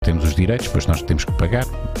temos os direitos, depois nós temos que pagar.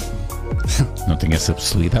 Não tenho essa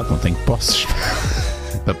possibilidade, não tenho posses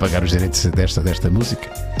para pagar os direitos desta música.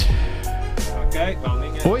 Ok,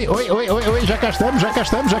 Paulinha. Oi, já cá estamos.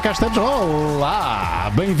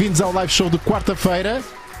 Olá! Bem-vindos ao live show de quarta-feira.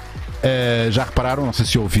 Já repararam, não sei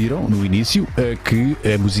se ouviram no início, que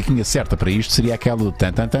a musiquinha certa para isto seria aquela do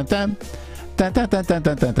tan tan tan tan tan tan tan tan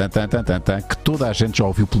tan tan tan tan tan tan, que toda a gente já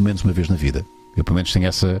ouviu pelo menos uma vez na vida. Eu pelo menos tenho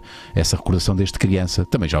essa recordação desde criança.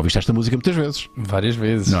 Também já ouviste esta música muitas vezes. Várias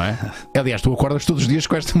vezes. Não é? Aliás, tu acordas todos os dias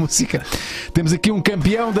com esta música. Temos aqui um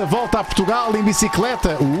campeão da Volta a Portugal em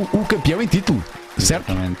bicicleta. O campeão em título.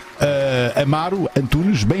 Certo? Amaro,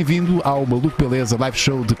 Antunes, bem-vindo ao Maluco Beleza Live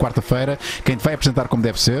Show de quarta-feira. Quem te vai apresentar como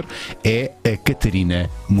deve ser é a Catarina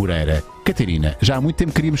Moreira. Catarina, já há muito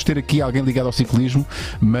tempo queríamos ter aqui alguém ligado ao ciclismo,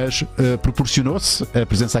 mas proporcionou-se a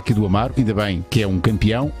presença aqui do Amaro, ainda bem que é um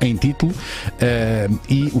campeão em título,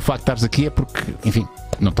 e o facto de estares aqui é porque, enfim,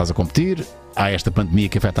 não estás a competir. Há esta pandemia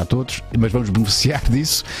que afeta a todos, mas vamos beneficiar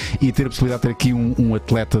disso e ter a possibilidade de ter aqui um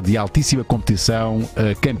atleta de altíssima competição,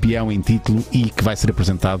 campeão em título e que vai ser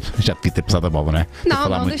apresentado. Já devia ter pesado a bola, não é? Não,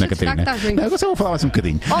 falar não, muito na Catarina. Não, agora vou falar mais um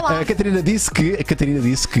bocadinho. A Catarina disse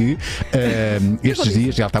que estes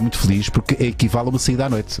dias ela está muito feliz porque equivale a uma saída à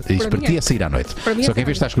noite. Isto para ti é sair à noite. Só que em vez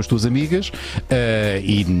de estás com as tuas amigas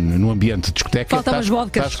e no ambiente de discoteca,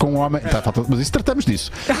 estás com um homem. Mas isso tratamos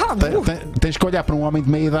disso. Tens que olhar para um homem de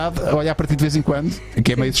meia idade, olhar para ti de vez em quando,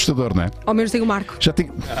 que é meio assustador, não é? Ao menos tem o Marco. Já tem...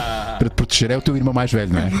 Para te proteger, é o teu irmão mais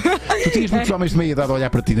velho, não é? Tu tinhas muitos homens de meia idade a olhar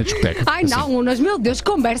para ti na discoteca. Ai assim. Não, mas meu Deus,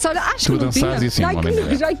 conversa, olha, acho que não tinha. Assim, Ai,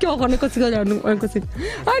 que horror, não consigo olhar, não consigo.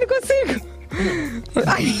 Ai, não consigo.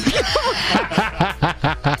 Ai.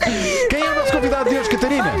 Quem é o nosso convidado de hoje,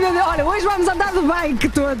 Catarina? Ai, meu Deus, olha, hoje vamos andar de bike,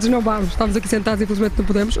 todos não vamos. Estamos aqui sentados e infelizmente não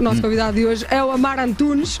podemos. O nosso convidado de hoje é o Amaro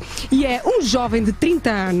Antunes e é um jovem de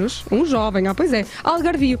 30 anos, pois é,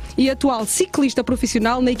 algarvio e atual ciclista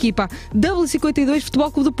profissional na equipa W52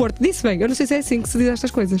 Futebol Clube do Porto. Disse bem, eu não sei se é assim que se diz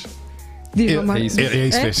estas coisas. É isso,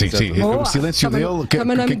 sim. O silêncio dele,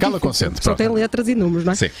 quem cala consente. Só tem letras e números,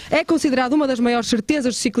 não é? Sim. É considerado uma das maiores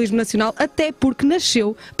certezas do ciclismo nacional, até porque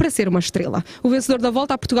nasceu para ser uma estrela. O vencedor da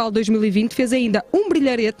Volta a Portugal 2020 fez ainda um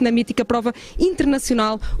brilharete na mítica prova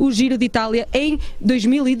internacional, o Giro de Itália, em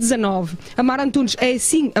 2019. Amaro Antunes é,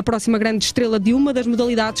 sim, a próxima grande estrela de uma das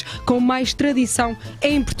modalidades com mais tradição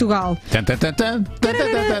em Portugal.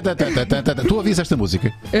 Tu ouvis esta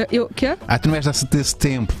música? Eu, quê? Tu não és desse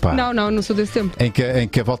tempo, pá. Não sou desse tempo. Em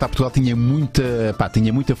que a Volta a Portugal tinha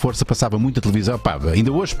muita força, passava muita televisão. Pá,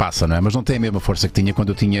 ainda hoje passa, não é? Mas não tem a mesma força que tinha quando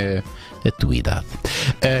eu tinha a tua idade.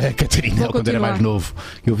 Catarina, quando era mais novo,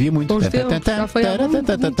 eu via muito. Já foi há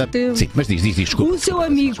muito tempo. Sim, mas diz, desculpa. O seu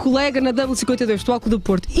amigo, colega na W52 Futebol Clube do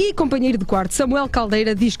Porto e companheiro de quarto, Samuel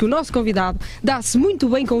Caldeira, diz que o nosso convidado dá-se muito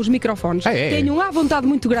bem com os microfones. Tem um à vontade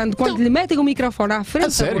muito grande quando lhe metem um microfone à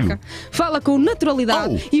frente da boca. Fala com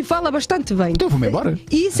naturalidade e fala bastante bem. Então vou-me embora.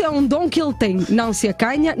 E isso é um dom que ele tem. Não se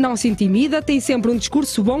acanha, não se intimida, tem sempre um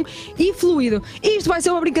discurso bom e fluido. Isto vai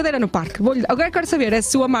ser uma brincadeira no parque. Agora quero saber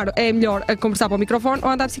se o Amaro é melhor a conversar para o microfone ou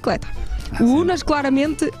a andar de bicicleta. O Unas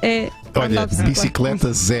claramente é andar de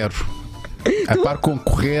bicicleta zero. A par com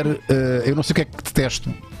correr, eu não sei o que é que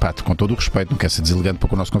detesto. Pá, com todo o respeito, não quero ser deselegante para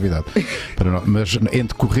com o nosso convidado. Mas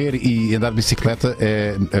entre correr e andar de bicicleta,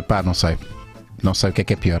 não sei. Não sei o que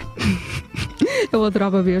é pior. Eu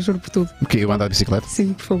adorava ver, juro por tudo. O quê? Eu andar de bicicleta?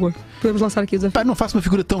 Sim, por favor. Podemos lançar aqui o desafio. Pá, não faço uma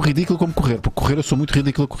figura tão ridícula como correr, porque correr eu sou muito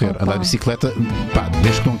ridículo a correr. Andar de bicicleta, pá,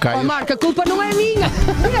 desde que não caias. Marco, a culpa não é minha.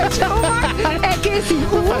 É que é assim,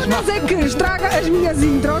 o Unas é que estraga as minhas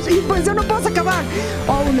intros e depois eu não posso acabar.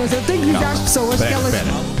 Unas, eu tenho que dizer às pessoas que elas.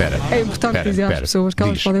 É importante dizer às pessoas que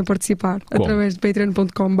elas podem participar através de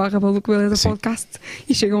patreon.com/malucobelezapodcast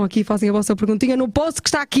e chegam aqui e fazem a vossa perguntinha no post que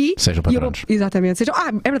está aqui. Sejam patronos. Exatamente.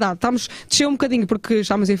 É verdade, desceu um bocadinho porque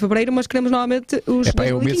estamos em fevereiro, mas queremos novamente os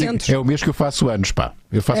 2.500. É o mês que eu faço anos, pá.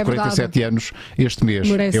 Eu faço 47 anos este mês.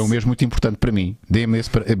 Merece. É um mês muito importante para mim. Dê-me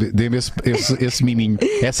esse miminho,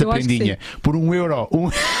 essa prendinha. Por €1.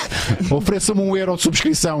 Ofereça-me €1 de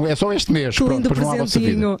subscrição. É só este mês. Pronto, depois vão à vossa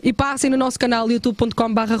vida. E passem no nosso canal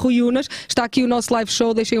youtube.com/ruiunas. Está aqui o nosso live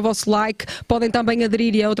show. Deixem o vosso like. Podem também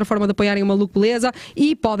aderir e é outra forma de apoiarem o Maluco Beleza.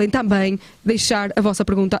 E podem também deixar a vossa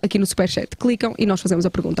pergunta aqui no Superchat. Clicam e nós fazemos a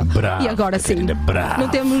pergunta. Bravo, e agora sim. Bravo. Não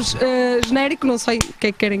temos genérico, não sei o que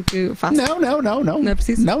é que querem que faça. Não. Não é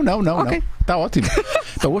preciso? Não. Okay. Está ótimo.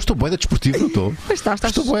 Então, hoje estou bué de desportivo, não estou? Estás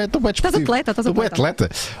bué desportivo. Estás atleta. Estou bué atleta.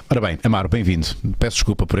 Ora bem, Amaro, bem-vindo. Peço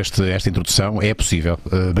desculpa por esta introdução. É possível.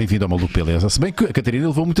 Bem-vindo ao Maluco Beleza. Se bem que a Catarina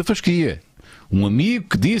levou muita fasquia. um amigo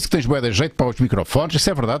que disse que tens bué de jeito para os microfones. Isso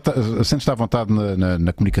é verdade? Sentes-te à vontade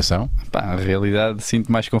na comunicação? Pá, na realidade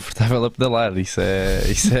sinto mais confortável a pedalar. Isso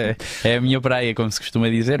é a minha praia, como se costuma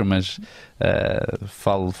dizer, mas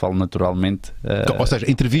falo naturalmente. Ou seja,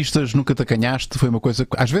 entrevistas nunca te acanhaste, foi uma coisa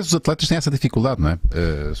que às vezes os atletas têm essa dificuldade, não é?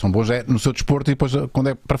 São bons no seu desporto e depois quando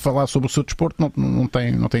é para falar sobre o seu desporto não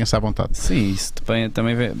tem essa vontade. Sim, isso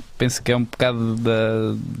também penso que é um bocado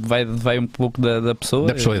vai um pouco da pessoa.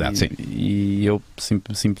 Da personalidade, sim. E eu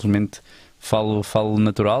simplesmente falo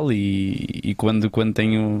natural e quando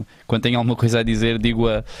tenho alguma coisa a dizer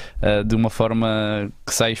digo-a de uma forma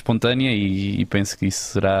que sai espontânea e penso que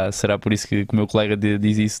isso será por isso que o meu colega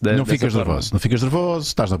diz isso. Não ficas nervoso,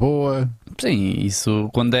 estás na boa. Sim, isso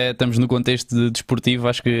quando estamos no contexto desportivo,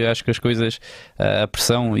 acho que as coisas, a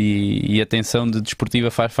pressão e a tensão desportiva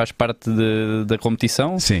faz parte da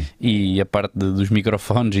competição. Sim. E a parte dos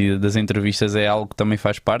microfones e das entrevistas é algo que também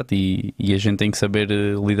faz parte e a gente tem que saber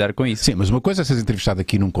lidar com isso. Sim, mas uma coisa é seres entrevistado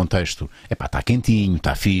aqui num contexto, está quentinho,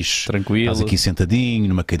 está fixe, tranquilo, estás aqui sentadinho,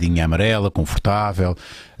 numa cadinha amarela, confortável.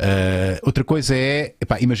 Outra coisa é,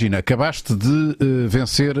 imagina, acabaste de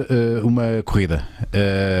vencer uma corrida.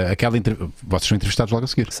 Vocês são entrevistados logo a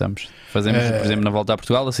seguir. Fazemos, por exemplo, na volta a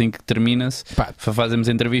Portugal, assim que termina-se, fazemos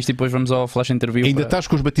a entrevista e depois vamos ao flash interview. Ainda estás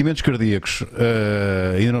com os batimentos cardíacos,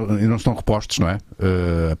 ainda não estão repostos, não é?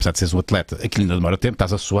 Apesar de seres um atleta, aquilo ainda demora tempo,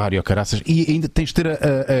 estás a suar e ao caraças, e ainda tens de ter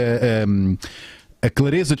a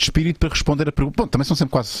clareza de espírito para responder a pergunta. Bom, também são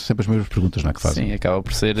quase sempre as mesmas perguntas, não é, que fazem? Sim, acaba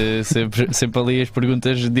por ser sempre ali as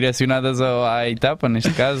perguntas direcionadas à etapa,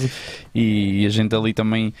 neste caso, e a gente ali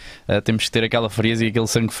também temos que ter aquela frieza e aquele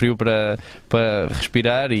sangue frio para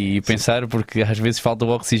respirar e pensar, porque às vezes falta o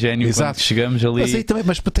oxigênio. Exato. Quando chegamos ali. Mas aí também,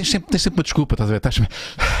 tens sempre uma desculpa, estás a ver?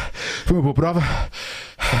 Foi uma boa prova.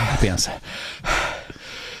 Pensa.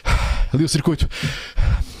 Ali o circuito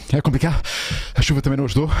é complicado, a chuva também não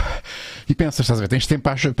ajudou. E pensas, estás a ver, tens tempo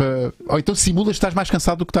para... Ou então simulas que estás mais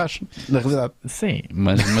cansado do que estás, na realidade. Sim,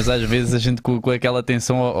 mas às vezes a gente com aquela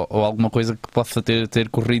tensão ou alguma coisa que possa ter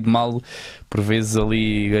corrido mal, por vezes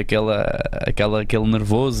ali aquele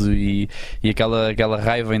nervoso e aquela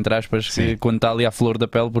raiva, entre aspas, que quando está ali à flor da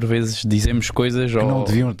pele, por vezes dizemos coisas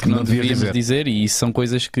que não devíamos dizer, e isso são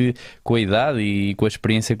coisas que com a idade e com a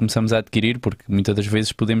experiência começamos a adquirir, porque muitas das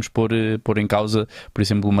vezes podemos pôr em causa, por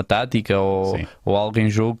exemplo, uma tática ou algo em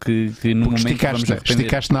jogo que no momento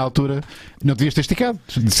esticaste na altura, não devias ter esticado,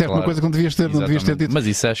 disseste uma coisa que não devias ter dito. Mas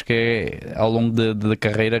isso acho que ao longo da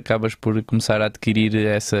carreira acabas por começar a adquirir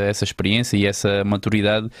essa experiência e essa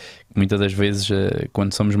maturidade, que muitas das vezes,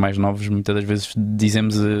 quando somos mais novos, muitas das vezes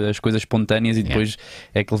dizemos as coisas espontâneas e depois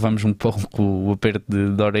é que levamos um pouco o aperto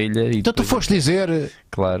de orelha. E então tu foste dizer,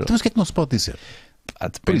 claro. Então, mas o que é que não se pode dizer?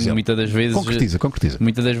 Depende, muitas das vezes, concretiza.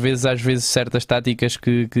 Muitas das vezes, às vezes, certas táticas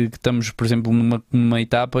que estamos, por exemplo, numa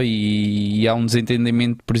etapa e há um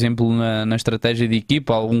desentendimento, por exemplo, na estratégia de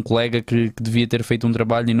equipa, algum colega que devia ter feito um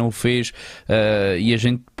trabalho e não o fez, e a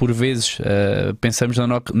gente, por vezes, pensamos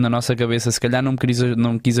na nossa cabeça, se calhar não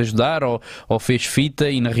quis ajudar ou fez fita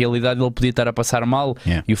e na realidade ele podia estar a passar mal.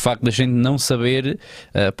 E o facto da gente não saber,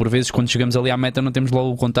 por vezes, quando chegamos ali à meta, não temos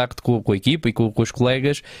logo o contacto com a equipa e com os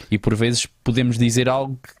colegas, e por vezes podemos dizer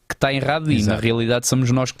algo que está errado. Exato. E na realidade somos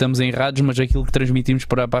nós que estamos errados, mas aquilo que transmitimos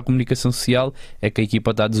para a comunicação social é que a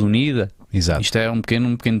equipa está desunida. Exato. Isto é um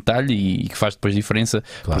pequeno detalhe e que faz depois diferença,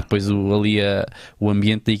 porque depois o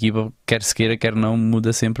ambiente da equipa, quer se queira, quer não,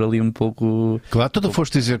 muda sempre ali um pouco. Claro, tu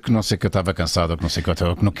foste dizer que não sei que eu estava cansado ou que não sei que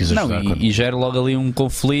eu não quis ajudar. E gera logo ali um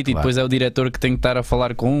conflito, e depois é o diretor que tem que estar a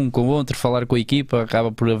falar com o outro, falar com a equipa, acaba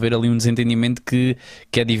por haver ali um desentendimento que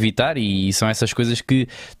é de evitar, e são essas coisas que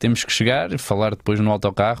temos que chegar, falar depois no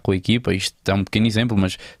autocarro com a equipa. Isto é um pequeno exemplo,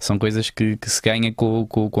 mas são coisas que se ganha com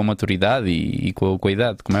a maturidade e com a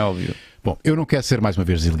idade, como é óbvio. Bom, eu não quero ser mais uma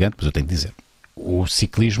vez deselegante, mas eu tenho que dizer, o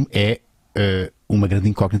ciclismo é uma grande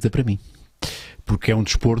incógnita para mim, porque é um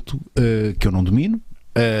desporto que eu não domino,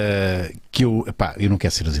 que eu não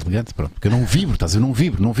quero ser deselegante, pronto, porque eu não vibro, estás a ver?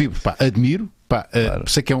 Não vibro, admiro, claro.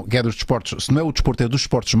 Sei que é dos desportos, se não é o desporto, é dos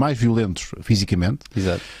desportos mais violentos fisicamente.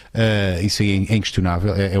 Exato. Isso aí é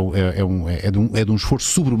inquestionável, é de um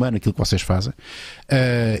esforço sobre-humano aquilo que vocês fazem,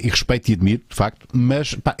 e respeito e admiro, de facto,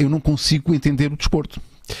 mas eu não consigo entender o desporto.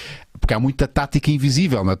 Porque há muita tática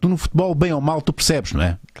invisível, não é? Tu no futebol, bem ou mal, tu percebes, não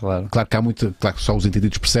é? Claro. Claro que só os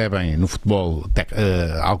entendidos percebem no futebol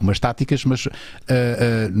algumas táticas, mas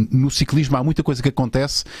no ciclismo há muita coisa que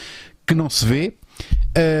acontece que não se vê,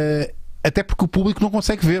 Até porque o público não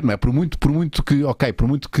consegue ver, não é? Por muito que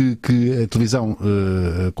a televisão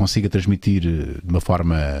consiga transmitir de uma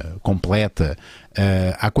forma completa,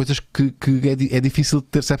 há coisas que é difícil de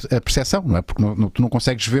ter a percepção, não é? Porque tu não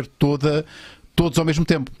consegues ver todos ao mesmo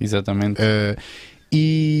tempo. Exatamente.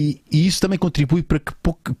 E isso também contribui para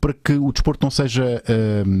que o desporto não seja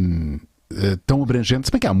tão abrangente,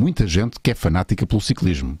 se bem que há muita gente que é fanática pelo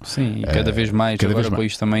ciclismo. Sim, e cada vez mais. Agora com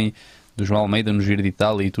isto também do João Almeida no Giro de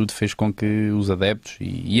Itália e tudo, fez com que os adeptos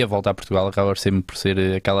e a volta a Portugal acaba sempre por ser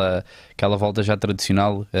aquela volta já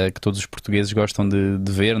tradicional que todos os portugueses gostam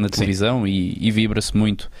de ver na televisão e vibra-se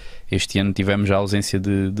muito. Este ano tivemos a ausência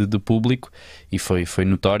de público e foi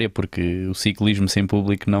notória, porque o ciclismo sem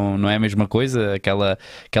público não é a mesma coisa. Aquela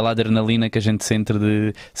adrenalina que a gente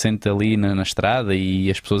sente ali na estrada e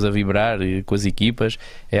as pessoas a vibrar com as equipas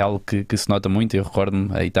é algo que se nota muito. Eu recordo-me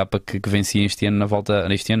a etapa que venci este ano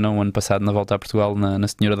ano passado na volta a Portugal na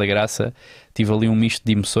Senhora da Graça. Tive ali um misto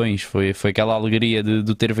de emoções. Foi aquela alegria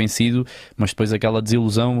de ter vencido, mas depois aquela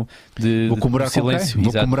desilusão de silêncio.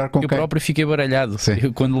 Eu próprio fiquei baralhado.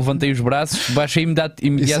 Eu, quando levantei os braços, baixei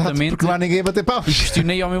imediatamente. Exato, porque lá ninguém ia bater palmas.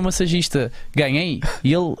 Questionei ao meu massagista: ganhei?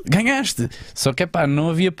 E ele: ganhaste! Só que não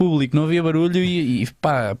havia público, não havia barulho e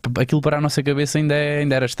aquilo para a nossa cabeça ainda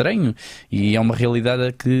era estranho. E é uma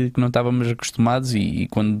realidade que não estávamos acostumados. E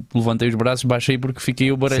quando levantei os braços, baixei porque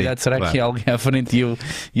fiquei baralhado. Será que há alguém à frente e eu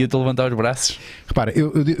ia-te levantar os braços? Repara,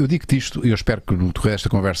 eu digo-te isto e eu espero que no decorrer desta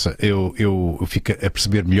conversa eu fique a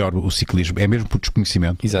perceber melhor o ciclismo. É mesmo por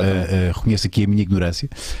desconhecimento. Reconheço aqui a minha ignorância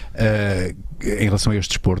em relação a este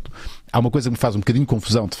desporto. Há uma coisa que me faz um bocadinho de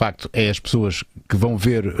confusão, de facto, é as pessoas que vão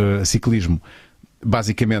ver ciclismo.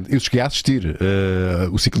 Basicamente, eu cheguei a assistir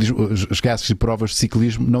provas de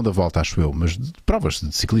ciclismo, não da volta, acho eu, mas de provas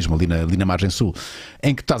de ciclismo ali na margem sul,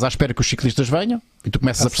 em que estás à espera que os ciclistas venham e tu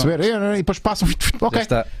começas a perceber e depois passam, ok,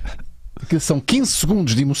 que são 15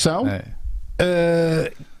 segundos de emoção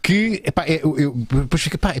que depois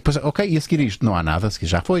fica, ok, e a seguir isto não há nada, a seguir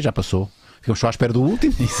já foi, já passou. Ficamos só à espera do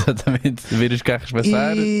último. Exatamente, ver os carros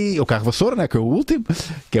passar. E o carro vassoura, né, que é o último,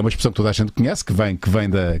 que é uma expressão que toda a gente conhece, que vem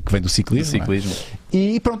do ciclismo.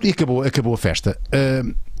 E pronto, e acabou a festa.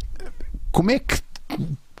 Como é que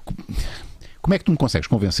tu me consegues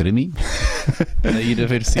convencer a mim a ir a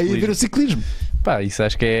ver o ciclismo? Isso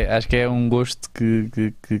acho que é um gosto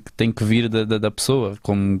que tem que vir da pessoa,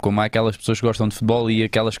 como há aquelas pessoas que gostam de futebol e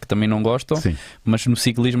aquelas que também não gostam. Sim. Mas no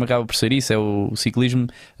ciclismo acaba por ser isso. O ciclismo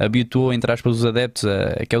habituou, entre aspas, os adeptos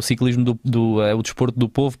que é o ciclismo é o desporto do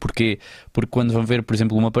povo. Porque quando vão ver, por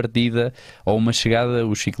exemplo, uma partida ou uma chegada,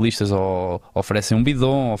 os ciclistas oferecem um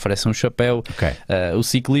bidon, oferecem um chapéu. O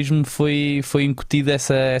ciclismo foi incutida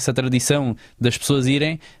essa tradição das pessoas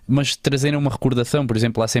irem, mas trazerem uma recordação. Por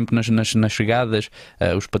exemplo, há sempre nas chegadas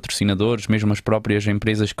os patrocinadores, mesmo as próprias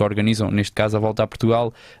empresas que organizam, neste caso a volta a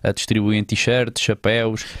Portugal, distribuem t-shirts,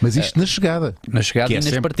 chapéus. Mas isto na chegada e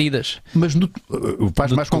nas partidas. Mas o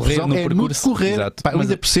faz mais confusão no percurso. No decorrer. Eu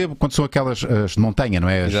ainda percebo quando são aquelas de montanha, não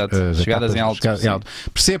é? As chegadas em alto.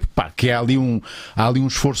 Percebo que há ali um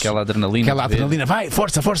esforço, aquela adrenalina, vai,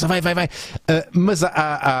 força, vai. Mas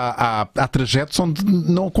há trajetos onde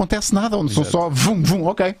não acontece nada, onde são só vum,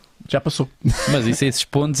 ok. Já passou. Mas esses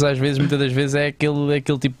pontos, muitas das vezes, é aquele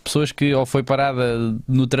tipo de pessoas que ou foi parada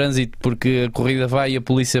no trânsito porque a corrida vai e a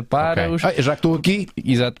polícia para. Já que estou aqui.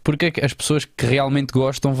 Exato, porque as pessoas que realmente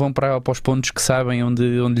gostam vão para os pontos que sabem onde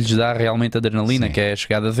lhes dá realmente adrenalina. Sim. Que é as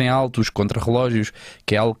chegadas em alto, os contrarrelógios,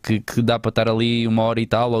 que é algo que dá para estar ali 1 hora e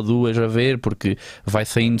tal ou 2 a ver, porque vai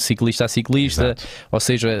saindo ciclista a ciclista. Exato. Ou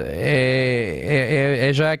seja,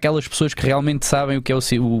 é já aquelas pessoas que realmente sabem o que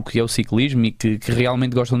é o ciclismo e que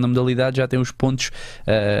realmente gostam da modalidade, já tem os pontos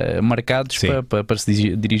marcados para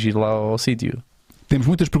se dirigir lá ao sítio. Temos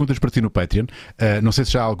muitas perguntas para ti no Patreon. Não sei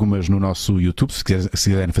se já há algumas no nosso YouTube. Se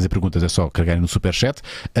quiserem fazer perguntas é só carregarem no Superchat.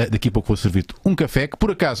 Daqui a pouco vou servir-te um café que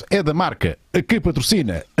por acaso é da marca que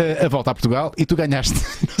patrocina a volta a Portugal e tu ganhaste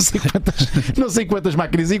não sei quantas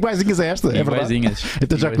máquinas iguaizinhas a esta. É verdade?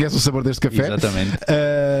 Então já conheces o sabor deste café. Exatamente.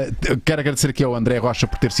 Quero agradecer aqui ao André Rocha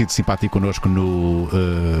por ter sido simpático connosco no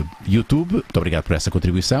YouTube. Muito obrigado por essa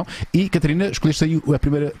contribuição. E Catarina, escolheste aí a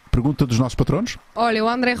primeira pergunta dos nossos patronos? Olha, o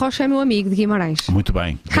André Rocha é meu amigo de Guimarães. Muito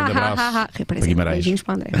bem. Grande abraço. Beijinhos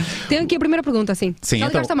para o André. Tenho aqui a primeira pergunta, sim. Já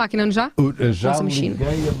ligaste a máquina, não já? Já liguei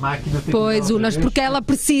a máquina. Pois, porque ela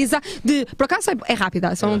precisa de... Por acaso é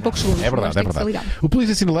rápida, são poucos segundos. É verdade. O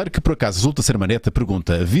polícia sinaleiro, que por acaso resulta ser maneta,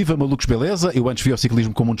 pergunta: viva malucos, beleza? Eu antes vi o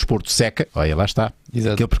ciclismo como um desporto seca. Olha, lá está.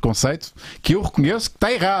 Exato. Aquele preconceito que eu reconheço que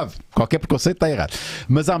está errado. Qualquer preconceito está errado.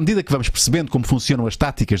 Mas à medida que vamos percebendo como funcionam as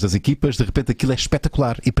táticas das equipas, de repente aquilo é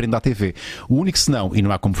espetacular e prende à TV. O único senão, e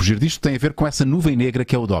não há como fugir disto, tem a ver com essa nuvem nuvem negra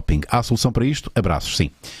que é o doping. Há solução para isto? Abraços,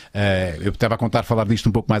 sim. Eu estava a falar disto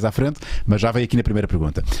um pouco mais à frente, mas já veio aqui na primeira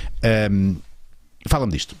pergunta.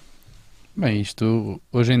 Fala-me disto. Bem, isto,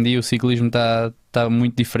 hoje em dia o ciclismo está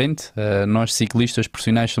muito diferente. Nós ciclistas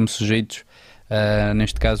profissionais somos sujeitos,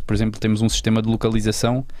 neste caso, por exemplo, temos um sistema de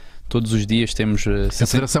localização. Todos os dias temos... A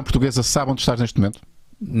Federação Portuguesa sabe onde estás neste momento?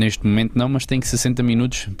 Neste momento não, mas tem 60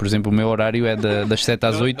 minutos. Por exemplo, o meu horário é das 7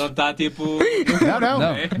 às 8. Não está tipo...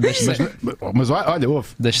 Não. Mas olha, ouve.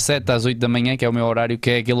 Das 7 às 8 da manhã, que é o meu horário,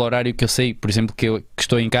 que é aquele horário que eu sei, por exemplo, que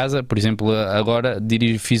estou em casa. Por exemplo, agora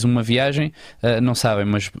fiz uma viagem, não sabem,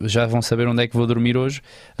 mas já vão saber onde é que vou dormir hoje.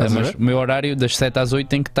 Mas o meu horário das 7 às 8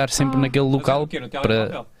 tem que estar sempre naquele local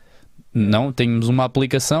para... Não, temos uma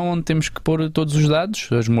aplicação onde temos que pôr todos os dados,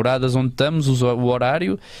 as moradas onde estamos, o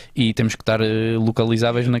horário, e temos que estar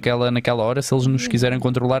localizáveis naquela hora. Se eles nos quiserem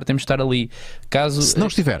controlar, temos que estar ali. Se não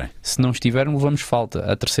estiverem? Se não estiverem, levamos falta.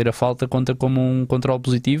 A terceira falta conta como um controle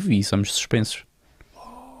positivo e somos suspensos.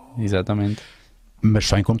 Exatamente. Mas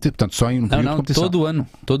só em competição, portanto, só em um período de competição?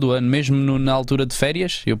 Todo ano, mesmo na altura de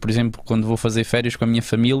férias. Eu, por exemplo, quando vou fazer férias com a minha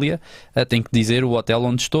família, tenho que dizer o hotel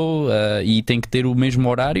onde estou e tenho que ter o mesmo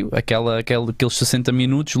horário, aqueles 60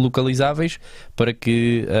 minutos localizáveis para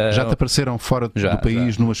que... Já te apareceram fora do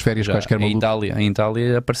país, numas férias quaisquer malucas? Em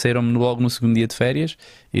Itália apareceram-me logo no segundo dia de férias.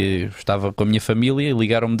 Eu estava com a minha família e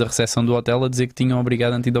ligaram-me da recepção do hotel a dizer que tinham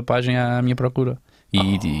obrigado a antidopagem à minha procura.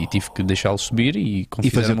 E tive que deixá-los subir e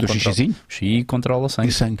fazer o teu xixizinho? Xixi e controla sangue.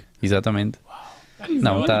 E sangue. Exatamente.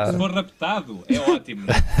 Não, se for raptado, é ótimo.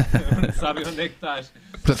 Sabem onde é que estás.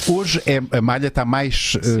 Portanto, hoje a malha está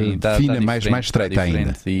mais fina, mais estreita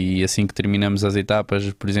ainda. E assim que terminamos as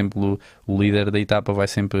etapas, por exemplo, o líder da etapa vai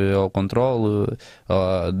sempre ao controle.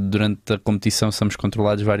 Durante a competição somos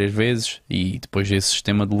controlados várias vezes e depois esse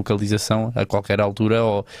sistema de localização, a qualquer altura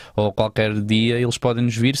ou a qualquer dia, eles podem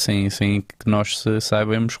nos vir sem que nós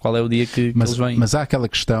saibamos qual é o dia que eles vêm. Mas há aquela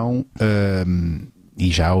questão... E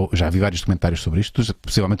já vi vários documentários sobre isto, tu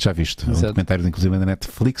possivelmente já viste. Um documentário, inclusive, na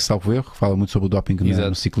Netflix, salvo erro, que fala muito sobre o doping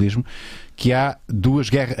no ciclismo, que há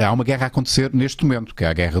uma guerra a acontecer neste momento, que é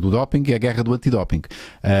a guerra do doping e a guerra do antidoping.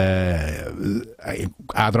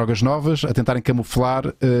 Há drogas novas a tentarem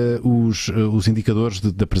camuflar os indicadores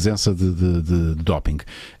da presença de doping.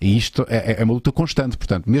 E isto é uma luta constante,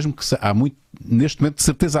 portanto, mesmo que há muito, neste momento, de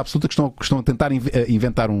certeza absoluta que estão a tentar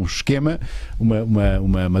inventar um esquema,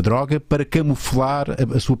 uma droga, para camuflar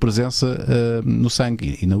a sua presença no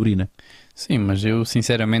sangue e na urina. Sim, mas eu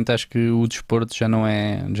sinceramente acho que o desporto já não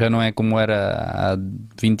é como era há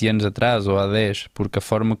 20 anos atrás ou há 10, porque a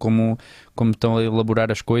forma como estão a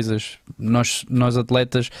elaborar as coisas, nós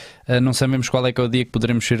atletas não sabemos qual é que é o dia que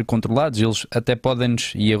poderemos ser controlados. Eles até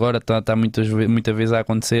podem-nos, e agora está muitas vezes a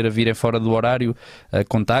acontecer, a virem fora do horário,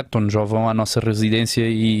 contactam-nos ou vão à nossa residência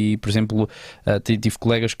e, por exemplo, tive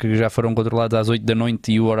colegas que já foram controlados às 8 da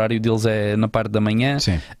noite e o horário deles é na parte da manhã.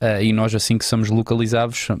 E nós, assim que somos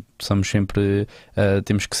localizados,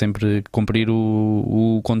 temos que sempre cumprir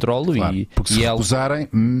o controlo. Claro, porque se recusarem...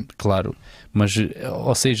 Claro, mas,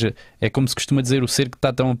 ou seja, é como se costuma dizer, o cerco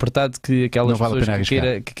está tão apertado que aquelas pessoas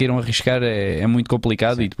que queiram arriscar é muito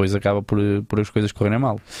complicado. E depois acaba por as coisas correrem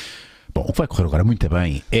mal. Bom, o que vai correr agora muito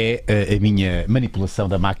bem é a minha manipulação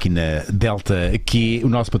da máquina Delta, que é o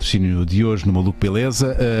nosso patrocínio de hoje no Maluco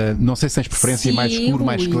Beleza. Não sei se tens preferência mais escuro,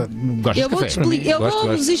 mais claro. Gostas de café? Eu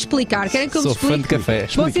vou-vos explicar. Querem que eu vos explique? Sou fã de café.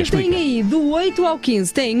 Vocês têm aí do 8 ao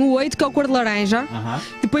 15. Tem o 8, que é o cor de laranja.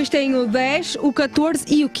 Depois tem o 10, o 14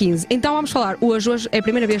 e o 15. Então vamos falar. Hoje é a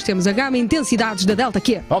primeira vez que temos a gama intensidades da Delta,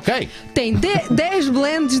 que é... Ok. Tem 10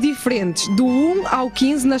 blends diferentes, do 1 ao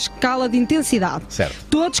 15 na escala de intensidade. Certo.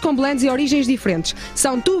 Todos com blends e origens diferentes.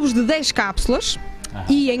 São tubos de 10 cápsulas.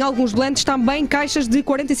 E em alguns blends também caixas de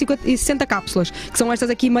 40 e 60 cápsulas, que são estas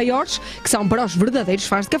aqui maiores, que são para os verdadeiros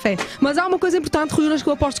fãs de café. Mas há uma coisa importante, Rui Unas, que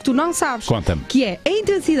eu aposto que tu não sabes. Conta-me. Que é, a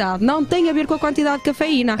intensidade não tem a ver com a quantidade de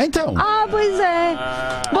cafeína. Então? Pois é.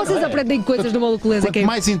 Vocês aprendem coisas no Malucoleza. Quanto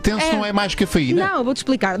mais intenso não é mais cafeína? Não, vou-te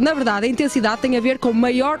explicar. Na verdade, a intensidade tem a ver com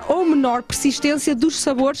maior ou menor persistência dos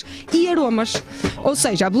sabores e aromas. Ou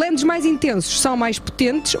seja, blends mais intensos são mais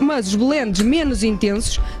potentes, mas os blends menos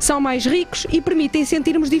intensos são mais ricos e permitem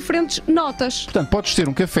sentirmos diferentes notas. Portanto, podes ter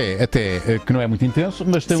um café até que não é muito intenso,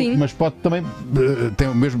 mas pode também tem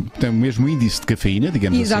o mesmo índice de cafeína,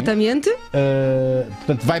 digamos Exatamente. assim.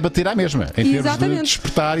 Portanto, vai bater à mesma em termos de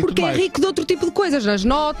despertar e porque tudo mais. Porque é rico de outro tipo de coisas, nas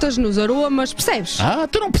notas, nos aromas, percebes?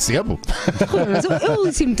 Tu não percebo. Eu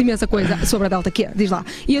ensino-te imensa coisa sobre a Delta, que é, diz lá.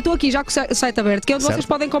 E eu estou aqui já com o site aberto, que é onde vocês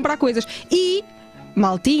podem comprar coisas. E...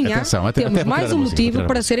 maltinha, temos mais um motivo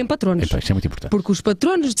para serem patronos. Então, isto é muito importante. Porque os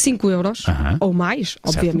patronos de 5 euros, ou mais,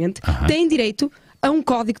 obviamente, têm direito a um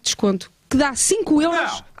código de desconto que dá 5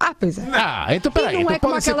 euros. Pois é. Então peraí, não então é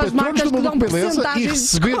como podem ser aquelas patronos marcas do que dão Maluco Beleza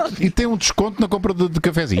porcentagens e tem um desconto na compra de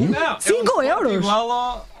cafezinho? Não, 5 euros.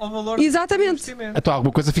 Igual ao valor Exatamente. Então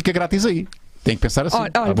alguma coisa fica grátis aí. Tem que pensar assim.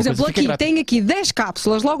 Olha, por exemplo, aqui tem aqui 10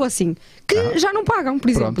 cápsulas, logo assim, que já não pagam, por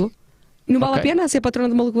exemplo. Não vale a pena ser patrona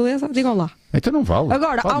do Maluco Beleza? Digam lá. Então não vale.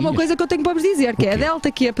 Agora, há uma coisa que eu tenho para vos dizer, que é a Delta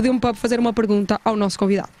aqui pediu-me para fazer uma pergunta ao nosso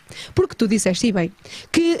convidado. Porque tu disseste, e bem,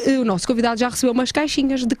 que o nosso convidado já recebeu umas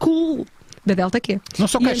caixinhas de cool da Delta Q. Não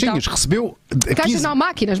só caixinhas, então, recebeu... Caixas não,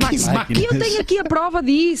 máquinas. E eu tenho aqui a prova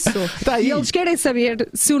disso. E eles querem saber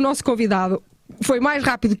se o nosso convidado foi mais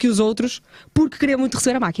rápido que os outros porque queria muito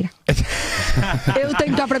receber a máquina. Eu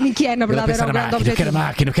tenho cá para mim que na verdade era um grande objetivo.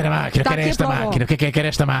 Quero esta máquina, quero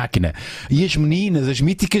esta máquina. E as meninas, as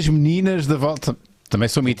míticas meninas da volta... Também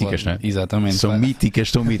são míticas, não é? Exatamente. São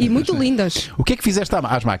míticas. E muito lindas. O que é que fizeste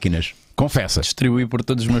às máquinas? Confessa. Distribuí por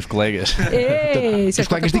todos os meus colegas. Os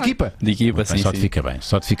colegas de equipa? De equipa, sim. Só te fica bem.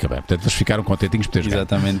 Portanto, eles ficaram contentinhos por teres ganho.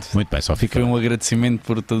 Exatamente. Muito bem, só fica Foi bem. um agradecimento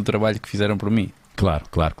por todo o trabalho que fizeram por mim. Claro.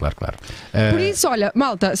 Por isso, olha,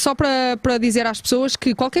 malta, só para dizer às pessoas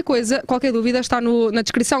que qualquer coisa, qualquer dúvida está na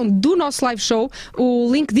descrição do nosso live show,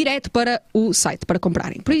 o link direto para o site, para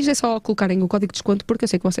comprarem. Por isso é só colocarem o código de desconto, porque eu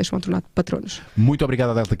sei que vocês vão tornar patronos. Muito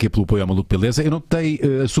obrigado a Delta aqui pelo apoio ao Maluco Beleza. Eu não te dei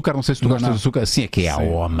açúcar, não sei se tu gostas de açúcar. Assim é que é, a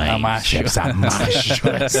homem. A macho.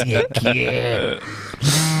 Assim é que é.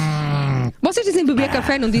 Vocês dizem beber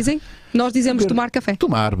café, não dizem? Nós dizemos tomar café.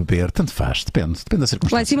 Tomar, beber, tanto faz, depende da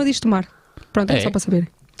circunstância. Lá em cima diz tomar. Pronto, é só para saberem.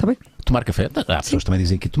 Está bem? Tomar café? Há pessoas que também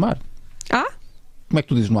dizem aqui tomar. Como é que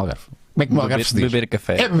tu dizes no Algarve? Como é que no Algarve se diz? Beber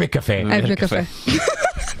café. É beber café. É beber café.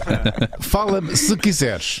 Fala-me, se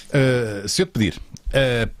quiseres, se eu te pedir,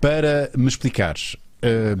 para me explicares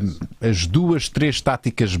as 2, 3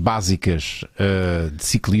 táticas básicas de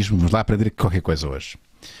ciclismo, vamos lá aprender qualquer coisa hoje,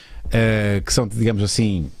 que são, digamos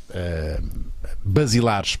assim,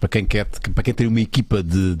 basilares para quem tem uma equipa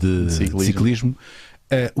de ciclismo.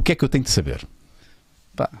 O que é que eu tenho de saber?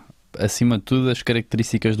 Acima de tudo, as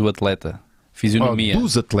características do atleta. Fisionomia.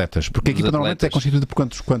 Dos atletas, porque a equipa normalmente é constituída por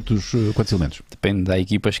quantos elementos? Depende, há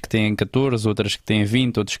equipas que têm 14, outras que têm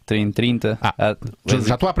 20, outras que têm 30.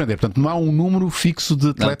 Já estou a aprender, portanto não há um número fixo de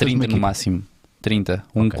atletas. 30 no máximo. 30.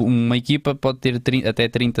 Uma equipa pode ter até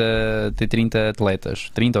 30 atletas,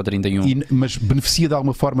 30 ou 31. Mas beneficia de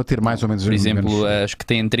alguma forma ter mais ou menos... Por exemplo, as que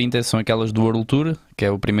têm 30 são aquelas do World Tour, que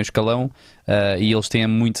é o primeiro escalão, e eles têm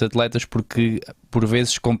muitos atletas porque por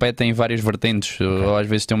vezes competem em várias vertentes. Ou às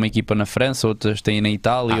vezes têm uma equipa na França, outras têm na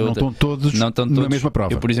Itália. Não estão todos na mesma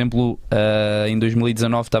prova. Eu, por exemplo, em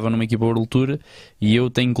 2019 estava numa equipa World Tour e eu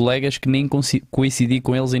tenho colegas que nem coincidi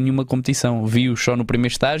com eles em nenhuma competição. Vi-os só no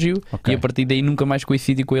primeiro estágio e a partir daí nunca mais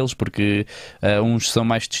coincidi com eles, porque uns são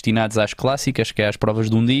mais destinados às clássicas, que é às provas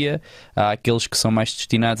de um dia, há aqueles que são mais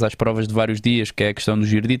destinados às provas de vários dias, que é a questão do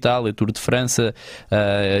Giro de Itália, Tour de França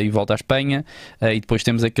e volta à Espanha, e depois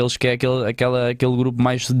temos aqueles que é aquele grupo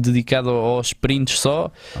mais dedicado aos sprints só.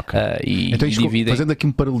 Então, dividem... fazendo aqui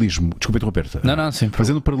um paralelismo, desculpa interromper-te,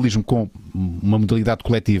 fazendo um paralelismo com uma modalidade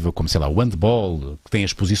coletiva, como sei lá, o handball, que tem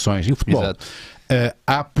as posições, e o futebol. Exato.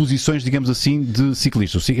 Há posições, digamos assim, de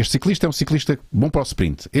ciclista. Este ciclista é um ciclista bom para o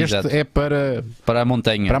sprint. Este é para a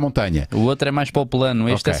montanha. O outro é mais para o plano.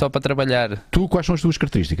 Este é só para trabalhar. Tu, quais são as tuas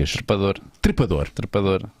características? Trepador.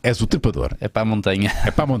 És o trepador. É para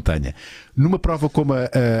a montanha. Numa prova como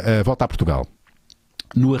a Volta a Portugal,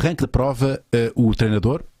 no arranque da prova, o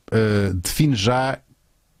treinador define já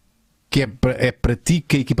que é para ti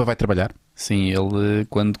que a equipa vai trabalhar? Sim, ele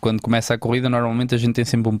quando começa a corrida, normalmente a gente tem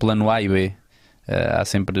sempre um plano A e B. Há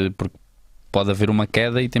sempre, porque pode haver uma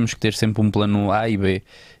queda e temos que ter sempre um plano A e B.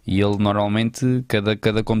 E ele normalmente,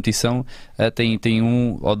 cada competição tem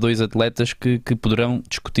 1 ou 2 atletas que poderão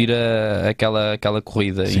discutir aquela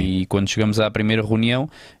corrida. Sim. E quando chegamos à primeira reunião,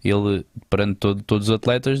 ele, perante todos os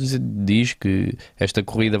atletas, diz que esta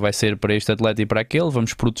corrida vai ser para este atleta e para aquele,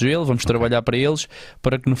 vamos protegê-lo, vamos trabalhar para eles,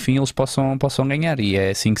 para que no fim eles possam ganhar. E é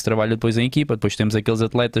assim que se trabalha depois em equipa. Depois temos aqueles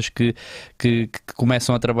atletas que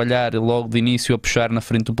começam a trabalhar logo de início a puxar na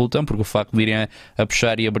frente do pelotão, porque o facto de irem a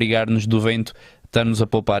puxar e a brigar-nos do vento está-nos a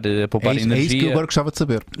poupar energia. É isso que eu agora gostava de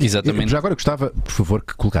saber. Exatamente. Já agora gostava, por favor,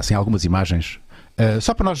 que colocassem algumas imagens,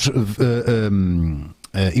 só para nós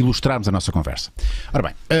ilustrarmos a nossa conversa. Ora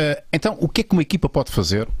bem, então o que é que uma equipa pode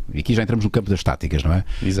fazer, e aqui já entramos no campo das táticas, não é?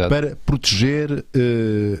 Exato. Para proteger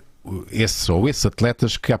esses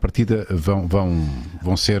atletas que à partida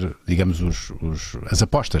vão ser, digamos, as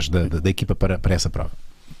apostas da equipa para essa prova?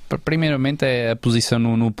 Primeiramente é a posição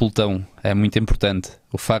no pelotão. é muito importante.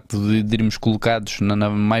 O facto de irmos colocados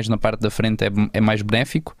mais na parte da frente é mais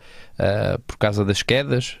benéfico, por causa das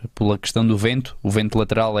quedas, pela questão do vento. O vento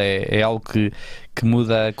lateral é algo que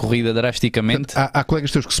muda a corrida drasticamente. Portanto, há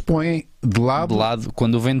colegas teus que se põem de lado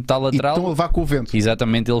quando o vento está lateral, e estão a levar com o vento.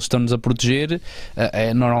 Exatamente, eles estão-nos a proteger.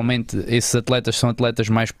 Normalmente esses atletas são atletas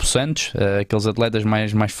mais possantes, aqueles atletas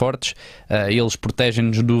mais fortes, eles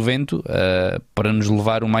protegem-nos do vento, para nos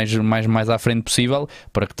levar o mais à frente possível,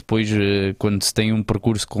 para que depois, quando se tem um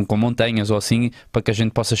percurso com montanhas ou assim, para que a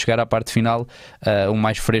gente possa chegar à parte final o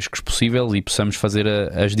mais frescos possível e possamos fazer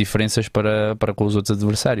as diferenças para com os outros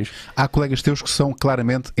adversários. Há colegas teus que são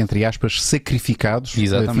claramente, entre aspas, sacrificados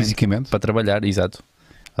fisicamente para trabalhar, exato.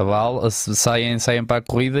 Saem para a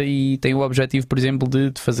corrida e têm o objetivo, por exemplo,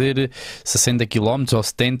 de fazer 60 km ou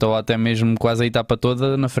 70 ou até mesmo quase a etapa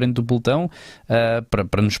toda na frente do pelotão,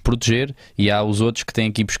 para nos proteger. E há os outros que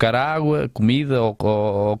têm que ir buscar água, comida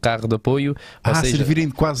ou carro de apoio. Ou seja, servirem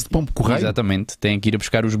quase de pombo-correio? Exatamente, têm que ir a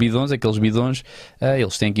buscar os bidões, aqueles bidões,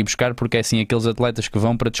 eles têm que ir buscar, porque é assim, aqueles atletas que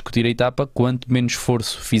vão para discutir a etapa, quanto menos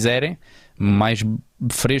esforço fizerem, mais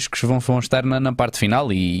frescos vão estar na parte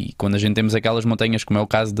final. E quando a gente temos aquelas montanhas, como é o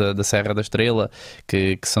caso da Serra da Estrela,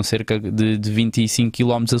 que são cerca de 25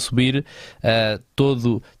 km a subir,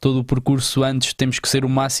 todo o percurso antes temos que ser o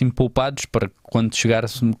máximo poupados, para quando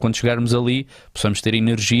chegarmos ali possamos ter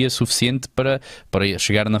energia suficiente para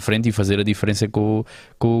chegar na frente e fazer a diferença com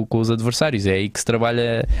os adversários. É aí que se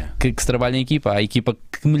trabalha, que se trabalha em equipa. A equipa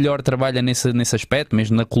que melhor trabalha nesse aspecto,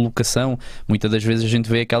 mesmo na colocação. Muitas das vezes a gente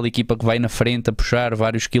vê aquela equipa que vai na frente a puxar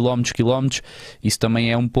vários quilómetros. Isso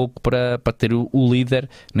também é um pouco para ter o líder,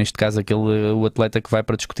 neste caso o atleta que vai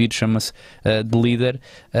para discutir, chama-se de líder,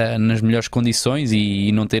 nas melhores condições, e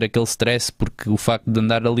não ter aquele stress, porque o facto de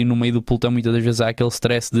andar ali no meio do pelotão, muitas das vezes há aquele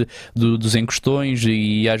stress dos encostões,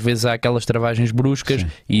 e às vezes há aquelas travagens bruscas. Sim.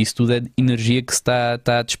 E isso tudo é energia que se está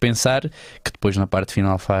a dispensar, que depois na parte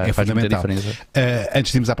final faz muita diferença.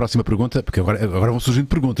 Antes de irmos à próxima pergunta, porque agora vão surgindo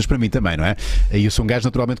perguntas para mim também, não é? E eu sou um gajo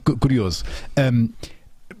naturalmente curioso.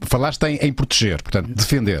 Falaste em proteger, portanto,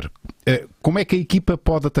 defender. Como é que a equipa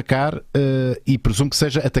pode atacar, e presumo que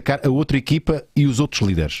seja atacar a outra equipa e os outros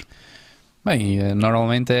líderes? Bem,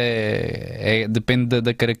 normalmente depende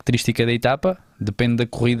da característica da etapa, depende da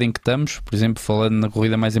corrida em que estamos. Por exemplo, falando na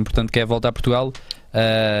corrida mais importante, que é a Volta a Portugal,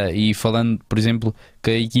 e falando, por exemplo, que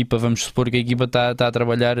a equipa, vamos supor que a equipa está a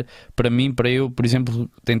trabalhar para eu, por exemplo,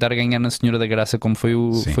 tentar ganhar na Senhora da Graça, como foi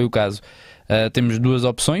o caso. Temos duas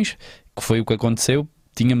opções, que foi o que aconteceu.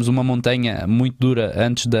 Tínhamos uma montanha muito dura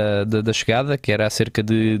antes da chegada, que era a cerca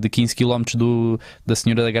de 15 km da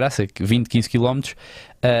Senhora da Graça, 20-15 km,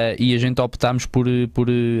 e a gente optámos por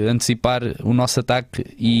antecipar o nosso ataque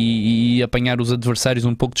e apanhar os adversários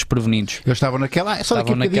um pouco desprevenidos. Eles estavam naquela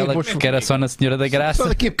que era só na Senhora da Graça. Só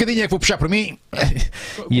daqui a bocadinho é que vou puxar para mim.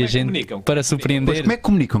 E a gente, para surpreender... Como é que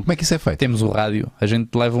comunicam? Como é que isso é feito? Temos o rádio. A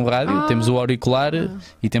gente leva um rádio, temos o auricular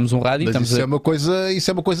e temos um rádio. Mas isso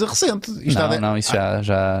é uma coisa recente. Não, isso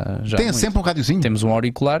já tem sempre um rádiozinho. Temos um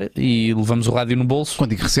auricular e levamos o rádio no bolso.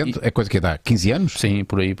 Quando digo recente, é coisa que dá 15 anos? Sim,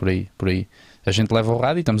 por aí. A gente leva o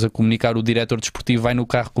rádio, estamos a comunicar, o diretor desportivo vai no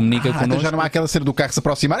carro, comunica connosco. Então já não há aquela cena do carro se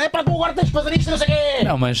aproximar. É para tu agora tens de fazer isto, não sei o quê.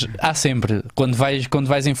 Não, mas há sempre. Quando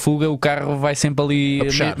vais em fuga, o carro vai sempre ali,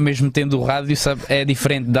 mesmo tendo o rádio, sabe, é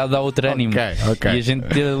diferente, dá outro ânimo. Okay. E a gente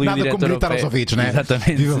ter ali nada o diretor como gritar aos ouvidos, não é?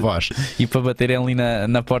 Exatamente. Viva a voz. E para baterem ali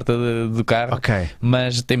na porta do carro. Okay.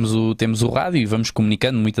 Mas temos o rádio e vamos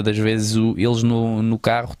comunicando. Muitas das vezes eles no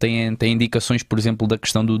carro têm indicações, por exemplo, da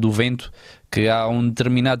questão do vento, que há um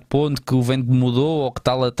determinado ponto que o vento mudou ou que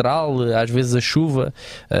está lateral, às vezes a chuva.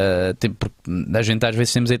 A gente às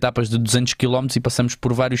vezes temos etapas de 200 km e passamos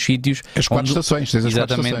por vários sítios. As quatro estações, tens as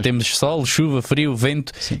quatro estações. Temos sol, chuva, frio,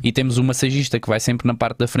 vento. Sim. E temos um massagista que vai sempre na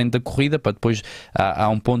parte da frente da corrida, para depois há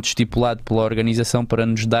um ponto estipulado pela organização para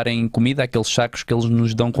nos darem comida, aqueles sacos que eles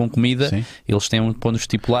nos dão com comida. Sim. Eles têm um ponto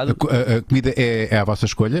estipulado. A comida é à vossa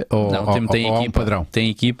escolha? Não, tem equipa, um padrão? Tem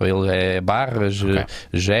equipa, ele é barras,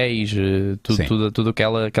 géis, tudo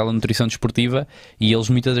aquela nutrição desportiva, e eles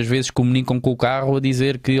muitas das vezes comunicam com o carro a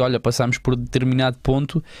dizer que, olha, passamos por determinado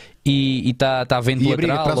ponto e está vento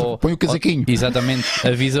lateral, põe o casaquinho. Exatamente,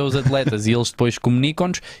 avisa os atletas e eles depois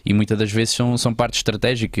comunicam-nos, e muitas das vezes são partes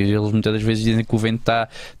estratégicas. Eles muitas das vezes dizem que o vento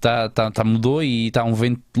mudou e está um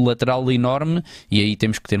vento lateral enorme, e aí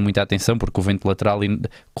temos que ter muita atenção, porque o vento lateral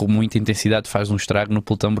com muita intensidade faz um estrago no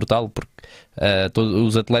pelotão brutal, porque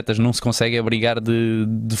os atletas não se conseguem abrigar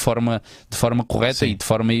de forma correta. Sim. E de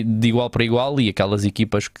forma de igual para igual, e aquelas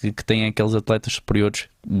equipas que têm aqueles atletas superiores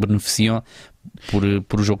beneficiam por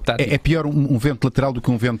o jogo tático. É pior um vento lateral do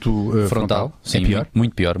que um vento frontal? Sim, é pior?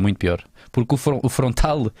 Muito pior. porque o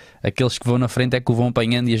frontal, aqueles que vão na frente é que o vão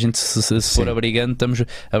apanhando e a gente se for abrigando, estamos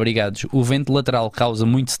abrigados. O vento lateral causa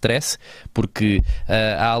muito stress, porque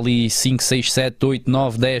há ali 5, 6, 7, 8,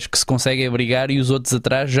 9, 10 que se conseguem abrigar e os outros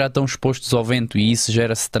atrás já estão expostos ao vento, e isso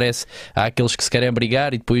gera stress. Há aqueles que se querem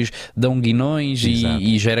abrigar e depois dão guinões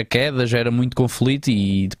e gera queda, gera muito conflito,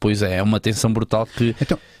 e depois é uma tensão brutal que...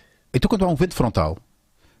 Então quando há um vento frontal,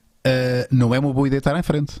 não é uma boa ideia estar em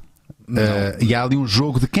frente. E há ali um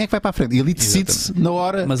jogo de quem é que vai para a frente, e ali decide-se na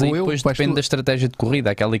hora. Mas aí depois depende da estratégia de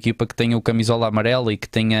corrida. Aquela equipa que tenha o camisola amarela e que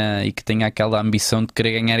tenha aquela ambição de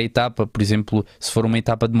querer ganhar a etapa, por exemplo, se for uma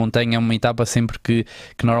etapa de montanha, é uma etapa sempre que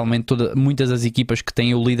normalmente muitas das equipas que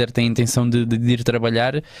têm o líder têm a intenção de ir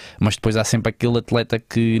trabalhar, mas depois há sempre aquele atleta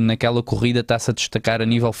que naquela corrida está-se a destacar a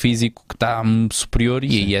nível físico, que está superior,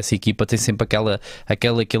 e aí essa equipa tem sempre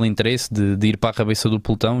aquele interesse de ir para a cabeça do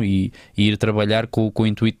pelotão e ir trabalhar com o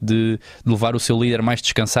intuito de levar o seu líder mais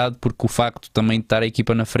descansado, porque o facto também de estar a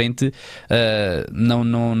equipa na frente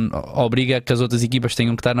não obriga a que as outras equipas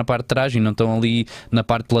tenham que estar na parte de trás e não estão ali na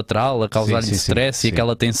parte lateral a causar-lhe stress e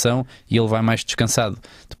aquela tensão, e ele vai mais descansado.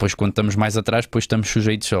 Depois, quando estamos mais atrás, depois estamos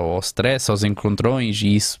sujeitos ao stress, aos encontrões,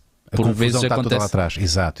 e isso por vezes acontece lá atrás.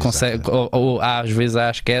 Exato. Ou às vezes há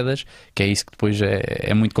as quedas, que é isso que depois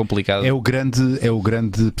é muito complicado. É o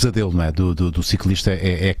grande pesadelo, não é? Do ciclista,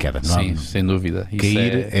 é a queda, não é? Sim, sem dúvida.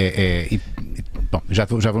 Cair bom, já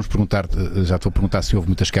vamos perguntar, já te vou perguntar se houve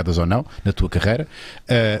muitas quedas ou não na tua carreira.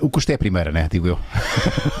 O custo é a primeira, né? Digo eu.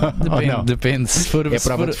 Depende. Se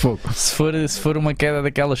for uma queda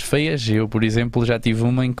daquelas feias, eu, por exemplo, já tive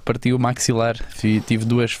uma em que partiu o maxilar. Tive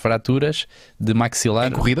 2 fraturas de maxilar.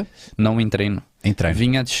 Em corrida? Não, em treino.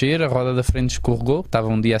 Vinha a descer, a roda da frente escorregou, estava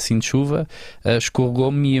um dia assim de chuva,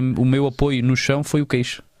 escorregou-me, e o meu apoio no chão foi o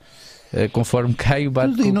queixo. Conforme caio, bate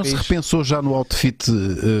com o queixo. E não se repensou já no outfit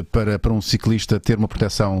para um ciclista ter uma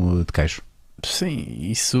proteção de queixo? Sim,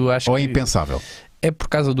 isso acho que... Ou é impensável? É por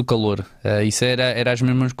causa do calor. Isso era as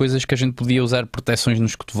mesmas coisas que a gente podia usar, proteções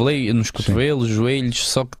nos cotovelos, joelhos,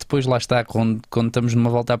 só que depois lá está, quando estamos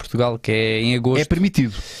numa volta a Portugal, que é em agosto... É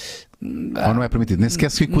permitido? Ou não é permitido? Nem sequer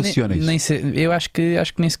se equaciona isso? Eu acho que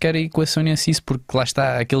nem sequer equaciona-se isso, porque lá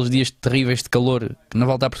está, aqueles dias terríveis de calor, que na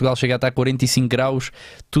volta a Portugal chega a estar a 45 graus,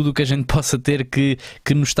 tudo o que a gente possa ter que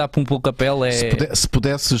nos tapa um pouco a pele é... Se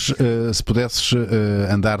pudesses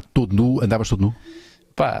andar todo nu, andavas todo nu?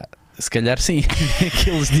 Pá... Se calhar sim,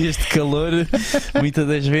 aqueles dias de calor, muitas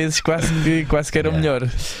das vezes quase que era melhor.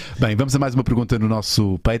 Bem, vamos a mais uma pergunta no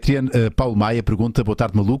nosso Patreon. Paulo Maia pergunta: boa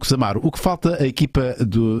tarde, malucos. Amaro, o que falta a equipa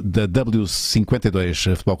da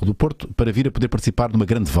W52 Futebol Clube do Porto para vir a poder participar numa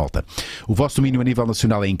grande volta? O vosso domínio a nível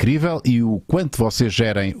nacional é incrível e o quanto vocês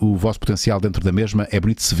gerem o vosso potencial dentro da mesma é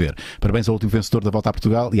bonito de se ver. Parabéns ao último vencedor da volta a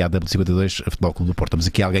Portugal e à W52 Futebol Clube do Porto. Temos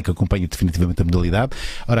aqui alguém que acompanha definitivamente a modalidade.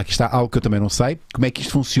 Ora, aqui está algo que eu também não sei. Como é que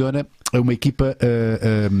isto funciona? Uma equipa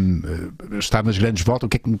está nas grandes voltas. O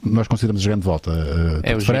que é que nós consideramos a grande volta?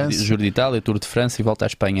 É o Giro de Itália, o Tour de França e Volta à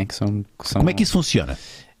Espanha, que são... Como é que isso funciona?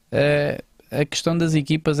 A questão das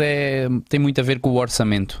equipas tem muito a ver com o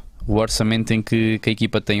orçamento. O orçamento em que a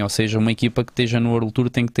equipa tem, ou seja, uma equipa que esteja no World Tour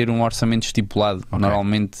tem que ter um orçamento estipulado. Okay.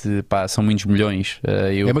 Normalmente são muitos milhões.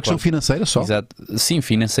 É uma questão financeira só? Exato. Sim,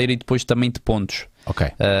 financeira e depois também de pontos. Ok.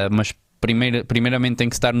 Mas primeiramente tem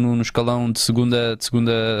que estar no escalão de segundo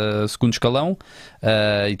escalão,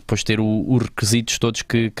 e depois ter os requisitos todos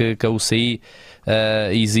que a UCI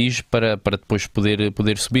exige para depois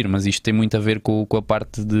poder subir, mas isto tem muito a ver com a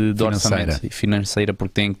parte de orçamento e financeira,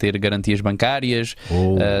 porque tem que ter garantias bancárias,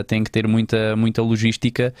 tem que ter muita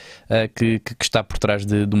logística que está por trás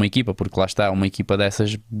de uma equipa, porque lá está, uma equipa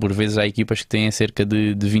dessas, por vezes há equipas que têm cerca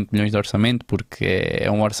de 20 milhões de orçamento, porque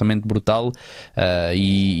é um orçamento brutal,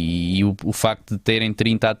 e o facto de terem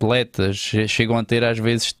 30 atletas, chegam a ter às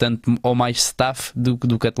vezes tanto ou mais staff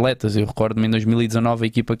do que atletas. Eu recordo-me em 2019 a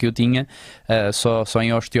equipa que eu tinha, só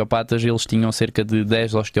em osteopatas eles tinham cerca de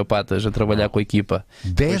 10 osteopatas a trabalhar com a equipa.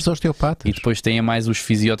 10 osteopatas? E depois têm mais os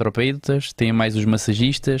fisioterapeutas, têm mais os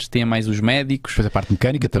massagistas, têm mais os médicos. Depois a parte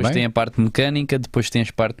mecânica depois também? Tem a parte mecânica, depois tem a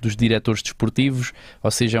parte dos diretores desportivos,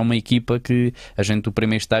 ou seja, é uma equipa que a gente do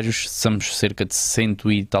primeiro estágio somos cerca de 100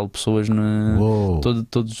 e tal pessoas,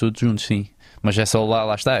 todos juntos, sim. Mas é só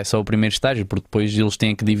lá está, é só o primeiro estágio, porque depois eles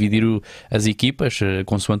têm que dividir as equipas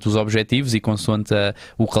consoante os objetivos e consoante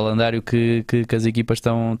o calendário que as equipas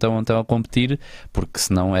estão a competir, porque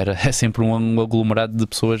senão é sempre um aglomerado de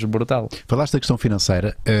pessoas brutal. Falaste da questão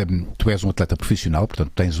financeira, tu és um atleta profissional,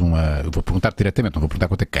 portanto tens eu vou perguntar diretamente, não vou perguntar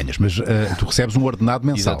quanto é que ganhas, mas tu recebes um ordenado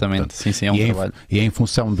mensal. Exatamente, portanto, sim, é um trabalho. E em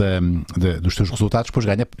função dos teus resultados, depois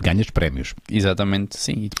ganhas prémios. Exatamente,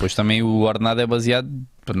 sim, e depois também o ordenado é baseado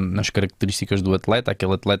nas características do atleta.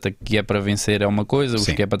 Aquele atleta que é para vencer é uma coisa, os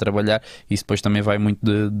que é para trabalhar, isso depois também vai muito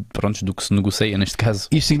do que se negocia neste caso.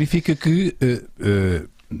 Isso significa que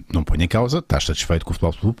não ponho em causa, estás satisfeito com o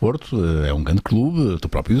Futebol Clube do Porto, é um grande clube, tu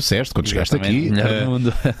próprio disseste quando chegaste aqui. Melhor do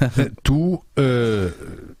mundo.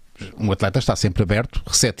 Um atleta está sempre aberto,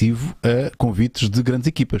 receptivo a convites de grandes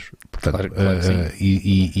equipas. Portanto, claro que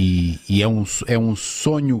sim. E é um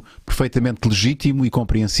sonho perfeitamente legítimo e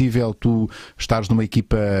compreensível tu estares numa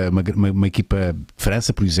equipa, uma equipa de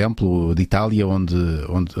França, por exemplo, de Itália, onde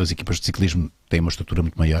as equipas de ciclismo têm uma estrutura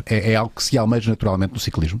muito maior. É algo que se almeja naturalmente no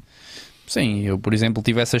ciclismo? Sim, eu, por exemplo,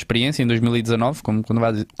 tive essa experiência em 2019, como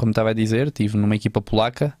estava a dizer, estive numa equipa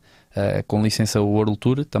polaca, com licença World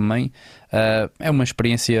Tour também. É uma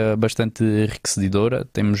experiência bastante enriquecedora.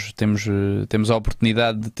 Temos a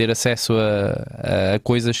oportunidade de ter acesso a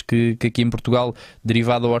coisas que aqui em Portugal,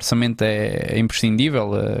 derivado ao orçamento, é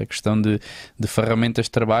imprescindível. A questão de ferramentas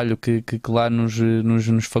de trabalho que lá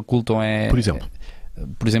nos facultam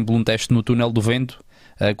por exemplo, um teste no túnel do vento,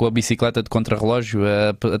 com a bicicleta de contrarrelógio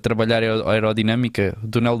a trabalhar a aerodinâmica. O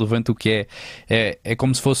túnel do vento, o que é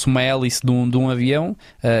como se fosse uma hélice de um avião.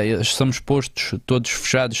 Somos postos todos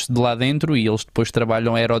fechados de lá dentro e eles depois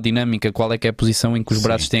trabalham a aerodinâmica, qual é que é a posição em que os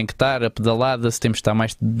braços têm que estar, a pedalada, se temos que estar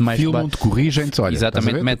mais filmam-te, corrigem-te, olha.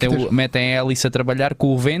 Exatamente, metem a hélice a trabalhar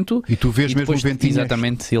com o vento e tu vês mesmo o ventinho.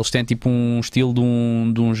 Exatamente, eles têm tipo um estilo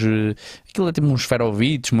de uns aquilo é tipo uns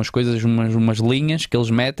esferovites, umas coisas, umas linhas que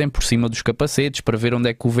eles metem por cima dos capacetes para ver onde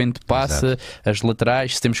é que o vento passa. Exato. As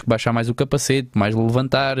laterais, se temos que baixar mais o capacete, mais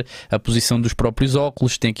levantar, a posição dos próprios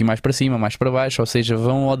óculos, tem que ir mais para cima, mais para baixo, ou seja,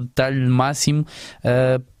 vão ao detalhe máximo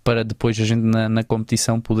para depois a gente na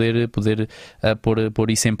competição poder pôr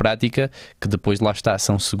isso em prática, que depois lá está,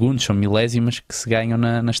 são segundos, são milésimas que se ganham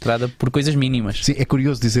na estrada por coisas mínimas. Sim, é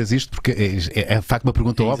curioso dizeres isto porque é de facto uma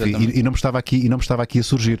pergunta óbvia e não me estava aqui a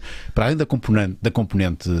surgir. Para além da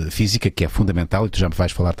componente física, que é fundamental, e tu já me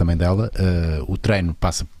vais falar também dela, o treino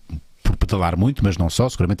passa por pedalar muito, mas não só,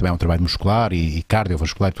 seguramente também é um trabalho muscular e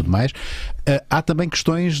cardiovascular e tudo mais. Há também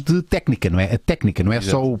questões de técnica, não é? A técnica não é Exato.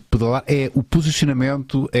 Só o pedalar, é o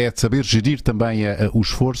posicionamento, é saber gerir também o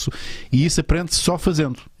esforço, e isso aprende-se só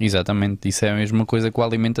fazendo. Exatamente, isso é a mesma coisa com a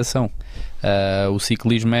alimentação. O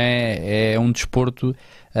ciclismo é um desporto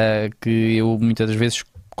que eu muitas das vezes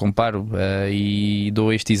comparo e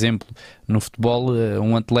dou este exemplo. No futebol,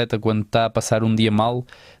 um atleta, quando está a passar um dia mal,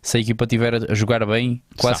 se a equipa estiver a jogar bem,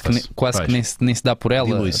 quase que nem se dá por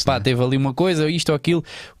ela. Teve ali uma coisa, isto ou aquilo.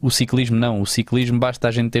 O ciclismo não. O ciclismo basta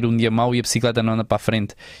a gente ter um dia mau e a bicicleta não anda para a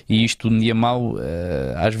frente. E isto, um dia mau,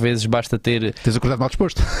 às vezes basta ter... Tens acordado mal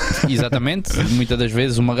disposto. Exatamente. Muitas das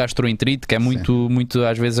vezes uma gastroenterite, que é muito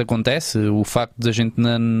às vezes acontece. O facto de a gente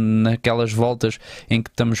naquelas voltas em que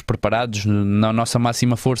estamos preparados, na nossa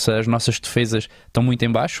máxima força, as nossas defesas estão muito em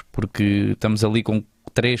baixo, porque estamos ali com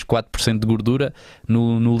 3, 4% de gordura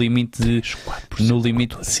no limite de... 4%, no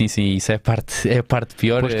limite, sim, isso é a parte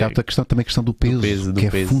pior. Pois, a questão do peso, que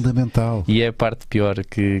é fundamental. E é a parte pior,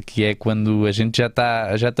 que é quando a gente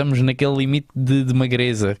já estamos naquele limite de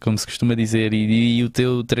magreza, como se costuma dizer, e o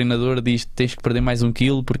teu treinador diz que tens que perder mais 1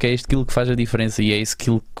 quilo porque é este quilo que faz a diferença, e é esse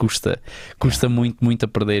quilo que custa muito a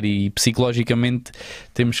perder, e psicologicamente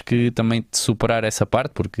temos que também superar essa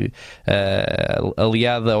parte, porque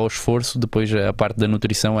aliada ao esforço, depois a parte da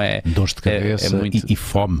nutrição é... Dores de cabeça e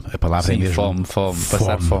fome, a palavra é mesmo. Fome,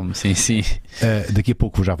 passar fome, sim. Daqui a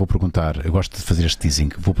pouco já vou perguntar, eu gosto de fazer este teasing,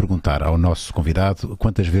 vou perguntar ao nosso convidado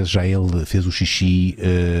quantas vezes já ele fez o xixi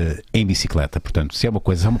em bicicleta. Portanto, se é uma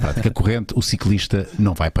prática corrente, o ciclista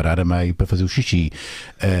não vai parar a meio para fazer o xixi.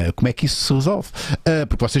 Como é que isso se resolve?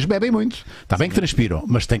 Porque vocês bebem muito, está bem que transpiram,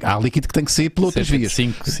 mas há líquido que tem que sair por outras vias.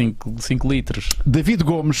 5 litros. David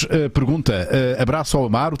Gomes pergunta, abraço ao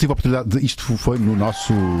Amaro, tive a oportunidade isto foi no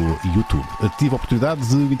nosso YouTube, tive a oportunidade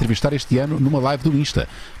de o entrevistar este ano numa live do Insta.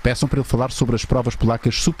 Peçam para ele falar sobre as provas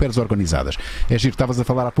polacas super organizadas. É giro, estavas a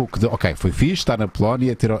falar há pouco de, foi fixe estar na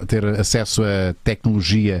Polónia, ter acesso a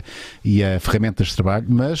tecnologia e a ferramentas de trabalho,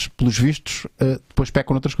 mas pelos vistos depois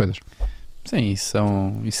pecam noutras coisas. Sim,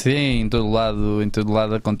 isso em todo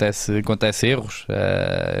lado acontece erros.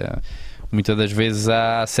 Muitas das vezes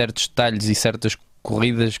há certos detalhes e certas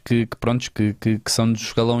corridas que são do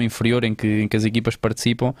escalão inferior em que as equipas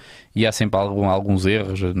participam, e há sempre alguns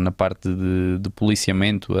erros na parte de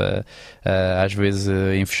policiamento, às vezes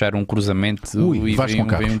em fechar um cruzamento e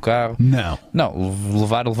vem um carro. Não,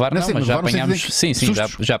 levar não, mas já apanhámos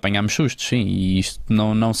já apanhámos sustos, sim, e isto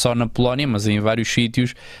não só na Polónia, mas em vários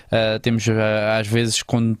sítios. Temos às vezes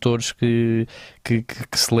condutores que que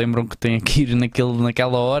se lembram que têm que ir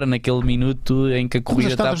naquela hora, naquele minuto em que a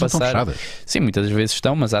corrida está a passar. Sim, muitas vezes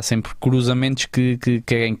estão, mas há sempre cruzamentos que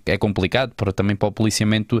é complicado também para o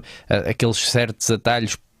policiamento, aqueles certos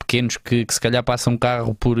atalhos pequenos que se calhar passa um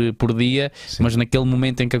carro por dia, sim, mas naquele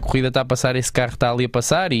momento em que a corrida está a passar, esse carro está ali a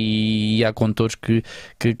passar e há condutores que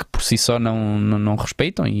por si só não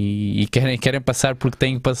respeitam e querem passar porque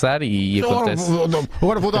têm que passar e acontece.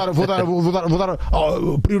 Agora vou dar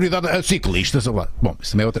prioridade a ciclistas. Bom,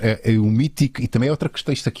 isso também é um mítico e também é outra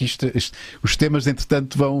questão. Os temas,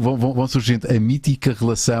 entretanto, vão surgindo. A mítica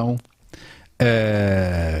relação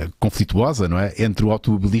conflituosa, não é? Entre o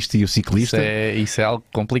automobilista e o ciclista. Isso é algo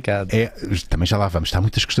complicado. Também já lá vamos. Está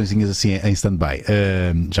muitas questõezinhas assim em stand-by.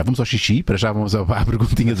 Já vamos ao xixi, para já vamos à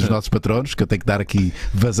perguntinha dos nossos patronos, que eu tenho que dar aqui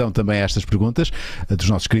vazão também a estas perguntas dos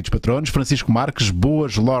nossos queridos patronos. Francisco Marques,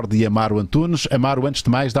 Boas, Lorde e Amaro Antunes. Amaro, antes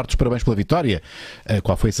de mais, dar-te os parabéns pela vitória.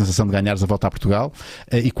 Qual foi a sensação de ganhares a volta a Portugal?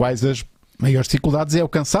 E quais as maiores dificuldades? É o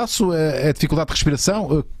cansaço, a dificuldade de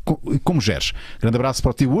respiração? Como geres? Grande abraço para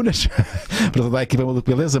o tio Unas, para toda a equipa Maluco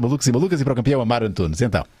Beleza, Malucos e Malucas, e para o campeão Amaro Antunes.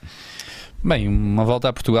 Então, bem, uma volta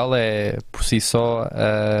a Portugal por si só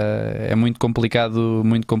é muito complicado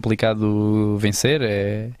vencer,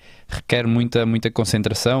 requer muita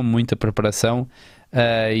concentração, muita preparação.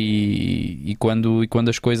 E quando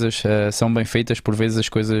as coisas são bem feitas, por vezes as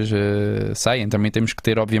coisas saem. Também temos que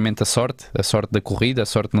ter, obviamente, a sorte da corrida, a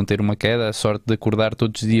sorte de não ter uma queda, a sorte de acordar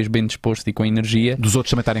todos os dias bem disposto e com energia. Dos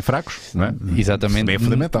outros também estarem fracos, não é? Exatamente. Isso também é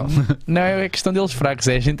fundamental. Não é questão deles fracos,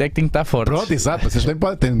 a gente é que tem que estar forte. Pronto, exato, vocês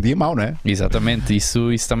têm um dia mau, não é? Exatamente, isso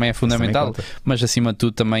também é fundamental. Mas acima de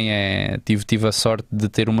tudo também tive a sorte de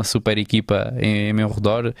ter uma super equipa em meu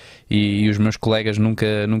redor e os meus colegas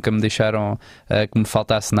nunca me deixaram que me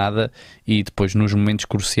faltasse nada, e depois nos momentos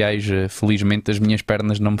cruciais, felizmente as minhas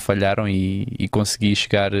pernas não me falharam e consegui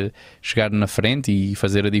chegar na frente e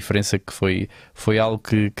fazer a diferença, que foi algo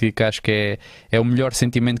que acho que é o melhor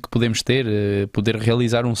sentimento que podemos ter, poder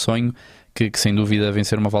realizar um sonho que sem dúvida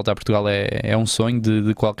vencer uma volta a Portugal é um sonho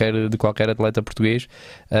de qualquer atleta português,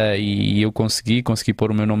 e eu consegui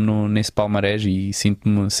pôr o meu nome nesse palmarés e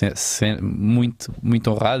sinto-me muito,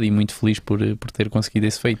 muito honrado e muito feliz por ter conseguido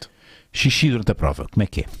esse feito. Xixi durante a prova, como é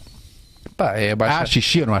que é? Pá, Há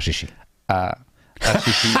xixi ou não há xixi? Há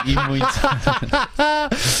xixi e muito.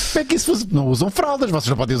 Como é que isso não usam fraldas? Vocês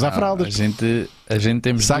não podem usar fraldas. A gente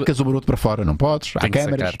temos. Sacas o maroto para fora, não podes? Há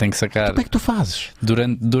câmaras. Tem que sacar. Como é que tu fazes?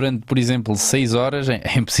 Durante, por exemplo, 6 horas é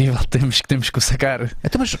impossível, temos que o sacar.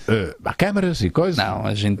 Então, mas há câmaras e coisas? Não,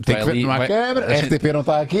 a gente vai ali. Não há câmara, a RTP não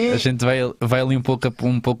está aqui. A gente vai ali um pouco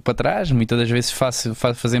para trás, muitas das vezes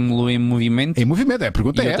fazemos-lo em movimento. Em movimento, a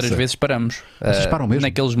pergunta é essa. E outras vezes paramos. Vocês param mesmo?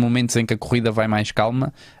 Naqueles momentos em que a corrida vai mais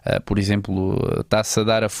calma, por exemplo, está-se a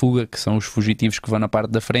dar a fuga, que são os fugitivos que vão na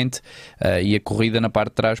parte da frente, e a corrida na parte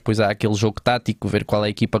de trás, pois há aquele jogo tático, ver qual é a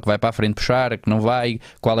equipa que vai para a frente puxar, a que não vai,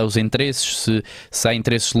 qual é os interesses, se há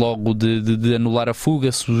interesses logo de anular a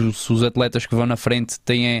fuga, se os atletas que vão na frente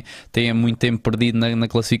têm muito tempo perdido na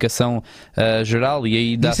classificação geral, e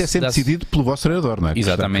aí isso é sempre decidido pelo vosso treinador, não é?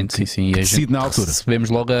 Exatamente, sim. E a gente na altura recebemos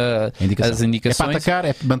logo as indicações. É para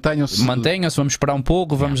atacar, mantenham-se, vamos esperar um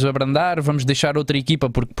pouco, vamos abrandar, vamos deixar outra equipa,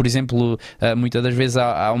 porque, por exemplo, muitas das vezes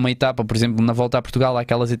há uma etapa, por exemplo, na volta a Portugal, há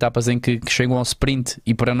aquelas etapas em que chegam ao sprint,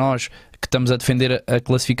 e para nós que estamos a defender a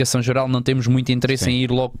classificação geral não temos muito interesse em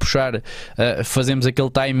ir logo puxar, fazemos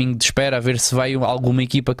aquele timing de espera a ver se vai alguma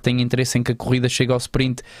equipa que tenha interesse em que a corrida chegue ao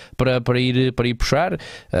sprint para ir puxar,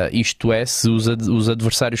 isto é, se os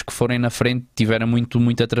adversários que forem na frente estiverem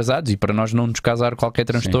muito atrasados, e para nós não nos causar qualquer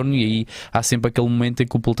transtorno. Sim. E aí há sempre aquele momento em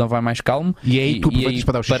que o pelotão vai mais calmo, e aí tu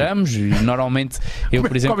para dar o xixi. Paramos, e normalmente eu,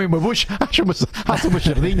 por exemplo, comem uma bucha, acham umas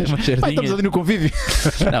sardinhas, estamos ali no convívio.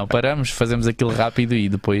 Não, paramos, fazemos aquilo rápido e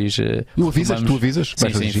depois tu avisas?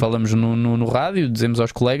 Sim, falamos no rádio, dizemos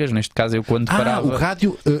aos colegas, neste caso eu quando parava. O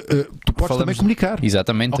rádio, tu podes também comunicar.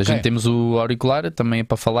 Exatamente, okay. A gente temos o auricular também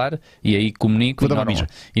para falar, e aí comunico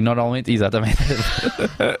e normalmente, exatamente.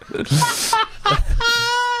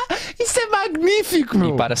 Isso é magnífico,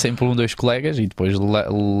 meu. E para sempre 2 colegas e depois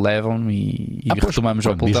levam-me e retomamos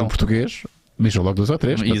ao pelotão. Português. Mijam logo 2 ou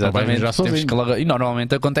 3. Exatamente. E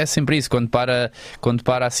normalmente acontece sempre isso. Quando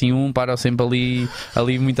para assim param sempre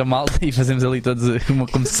ali muita malta e fazemos ali todos,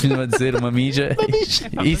 como se costuma dizer, uma mija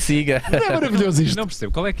e siga. Não é maravilhoso isto? Não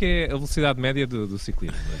percebo. Qual é que é a velocidade média do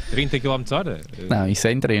ciclismo? 30 km/h? Não, isso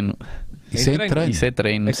é em treino. Isso é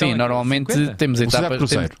treino. Então, sim, normalmente temos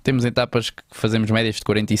etapas que fazemos médias de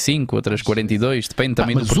 45, outras 42, depende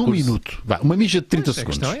também do percurso. Mas 1 minuto, uma mija de 30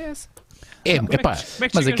 segundos. A questão é essa.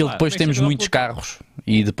 Mas aquilo depois temos muitos carros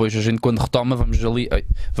e depois a gente quando retoma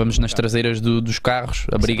vamos nas traseiras dos carros,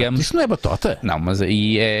 abrigamos. Isso não é batota? Não, mas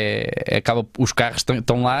aí acaba, os carros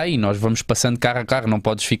estão lá e nós vamos passando carro a carro, não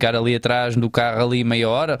podes ficar ali atrás do carro ali meia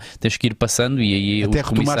hora, tens que ir passando e aí até os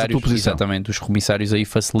comissários, exatamente, os comissários aí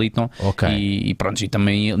facilitam e pronto, e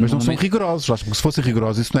também... Mas não são rigorosos, acho que se fossem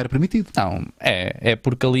rigorosos isso não era permitido. Não, é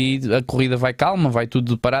porque ali a corrida vai calma, vai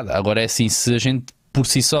tudo parado. Agora é assim, se a gente por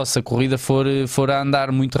si só, se a corrida for a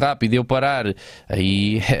andar muito rápido e eu parar,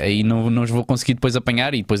 aí não os vou conseguir depois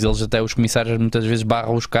apanhar, e depois eles até, os comissários muitas vezes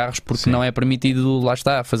barram os carros porque não é permitido, lá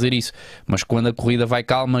está, fazer isso. Mas quando a corrida vai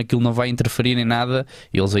calma, aquilo não vai interferir em nada,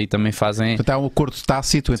 eles aí também fazem... Portanto, há um acordo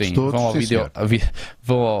tácito entre todos.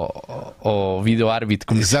 Vão ao vídeo árbitro,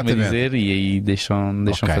 como se costuma dizer, e aí deixam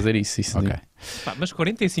fazer isso. Mas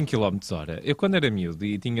 45 km/h, eu quando era miúdo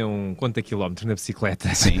e tinha um quanto quilómetros na bicicleta,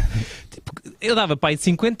 tipo, eu dava para aí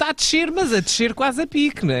 50 a descer, mas a descer quase a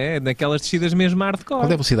pique, não é? Naquelas descidas mesmo hardcore. Qual é a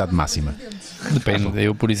velocidade máxima? Depende,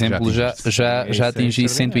 eu por exemplo já atingi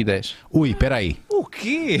 110. Ui, espera aí. O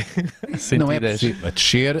quê? 110. Não é possível. A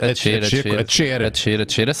descer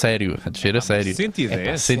a sério.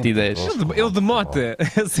 110? 110. Eu de moto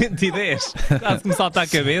a 110. Quase que me salta a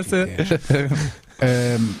cabeça.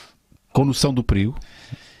 Com noção do perigo?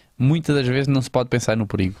 Muitas das vezes não se pode pensar no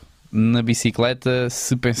perigo. Na bicicleta,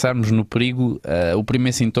 se pensarmos no perigo, o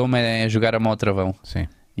primeiro sintoma é jogar a mão ao travão. Sim.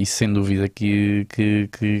 Isso sem dúvida que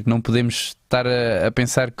não podemos estar a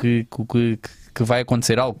pensar que vai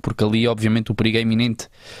acontecer algo, porque ali obviamente o perigo é iminente.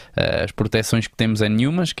 As proteções que temos é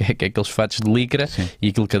nenhumas, que é aqueles fatos de licra, e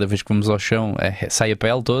aquilo cada vez que vamos ao chão sai a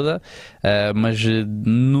pele toda, mas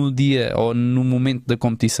no dia ou no momento da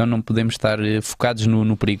competição não podemos estar focados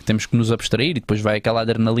no perigo, temos que nos abstrair, e depois vai aquela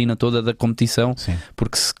adrenalina toda da competição,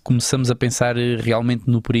 porque se começamos a pensar realmente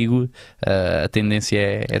no perigo, a tendência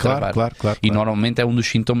é travar. Claro. E normalmente é um dos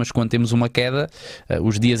sintomas quando temos uma queda,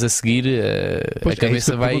 os dias a seguir a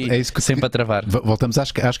cabeça vai sempre a travar. Voltamos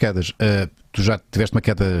às quedas. Tu já tiveste uma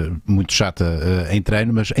queda muito chata em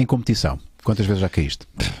treino, mas em competição, quantas vezes já caíste?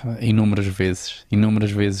 Inúmeras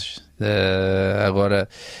vezes. Agora,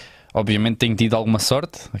 obviamente tenho tido alguma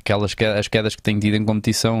sorte. As quedas que tenho tido em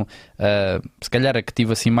competição, se calhar a que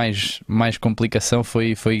tive assim mais complicação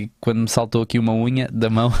foi quando me saltou aqui uma unha da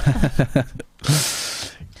mão.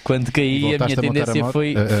 Quando caí, a minha tendência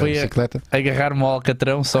foi agarrar-me ao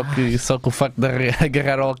alcatrão, só que o facto de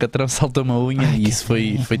agarrar ao alcatrão saltou-me a unha e isso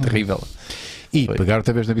foi terrível. E pegar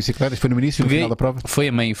outra vez na bicicleta? Foi no início, no final da prova? Foi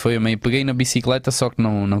a meio. Peguei na bicicleta, só que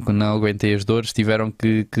não aguentei as dores. Tiveram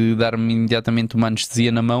que dar-me imediatamente uma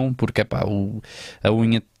anestesia na mão, porque a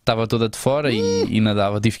unha estava toda de fora e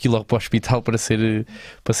nadava. Tive que ir logo para o hospital para ser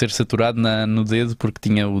saturado no dedo, porque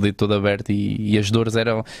tinha o dedo todo aberto e as dores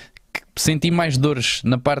eram... Senti mais dores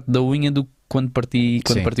na parte da unha do que quando parti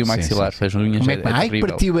o maxilar. As unhas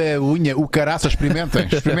partiu a unha, o caraça,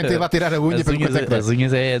 experimentem lá tirar a unha para ver quanto é que dá. As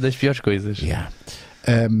unhas é das piores coisas.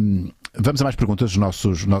 Vamos a mais perguntas.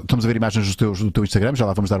 Estamos a ver imagens do teu Instagram, já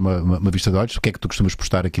lá vamos dar uma vista de olhos. O que é que tu costumas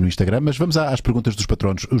postar aqui no Instagram? Mas vamos às perguntas dos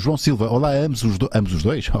patronos. O João Silva, olá, ambos os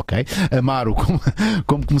dois, ok. Amaro,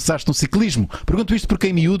 como começaste no ciclismo? Pergunto isto porque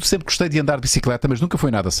em miúdo sempre gostei de andar de bicicleta, mas nunca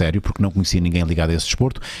foi nada sério, porque não conhecia ninguém ligado a esse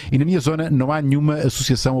desporto, e na minha zona não há nenhuma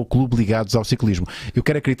associação ou clube ligados ao ciclismo. Eu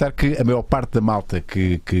quero acreditar que a maior parte da malta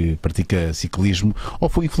que pratica ciclismo ou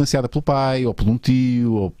foi influenciada pelo pai, ou por um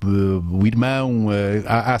tio, ou o irmão.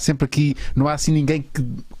 Há sempre aqui, não há assim ninguém que...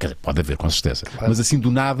 Quer dizer, pode haver, com certeza. Claro. Mas assim do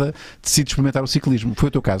nada decide experimentar o ciclismo. Foi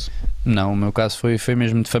o teu caso? Não, o meu caso foi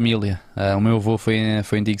mesmo de família. O meu avô foi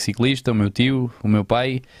antigo ciclista, o meu tio, o meu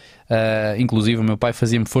pai. Inclusive o meu pai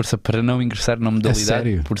fazia-me força para não ingressar na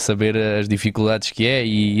modalidade, por saber as dificuldades que é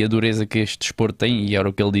e a dureza que este desporto tem, e era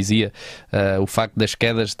o que ele dizia, o facto das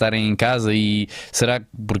quedas estarem em casa, e será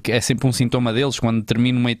porque é sempre um sintoma deles quando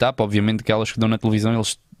termina uma etapa, obviamente aquelas que dão na televisão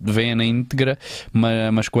eles veem na íntegra,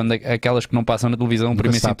 mas quando aquelas que não passam na televisão, o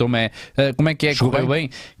primeiro sintoma é como é que correu bem?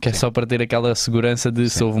 Que é só para ter aquela segurança de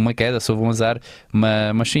se houve uma queda, se houve um azar,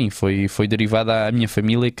 mas sim, foi derivada à minha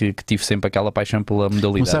família, que tive sempre aquela paixão pela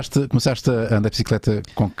modalidade. Começaste a andar de bicicleta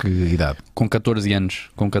com que idade? Com 14 anos.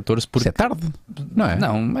 Com 14 porque... Isso é tarde? Não é?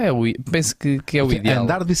 Não, penso que é o ideal.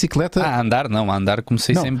 Andar de bicicleta? Andar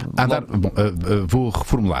comecei sempre... Andar, bom, vou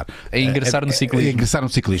reformular. A ingressar no ciclismo. Ingressar no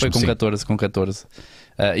ciclismo, foi com 14.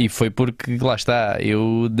 E foi porque, lá está,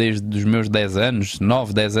 eu desde os meus 10 anos,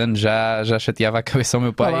 9, 10 anos, já chateava a cabeça ao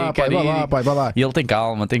meu pai. Vai lá. E ele tem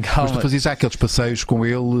calma. Mas tu fazias já aqueles passeios com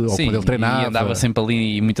ele, ou sim, quando ele treinava? E andava sempre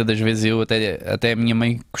ali, e muitas das vezes eu até a minha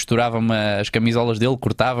mãe costurava-me as camisolas dele,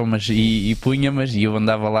 cortava-mas e punha-mas, e eu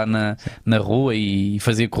andava lá na rua e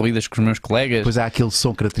fazia corridas com os meus colegas. Pois há aquele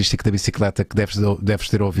som característico da bicicleta que deves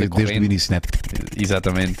ter ouvido desde o início, né?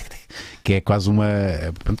 Exatamente. Que é quase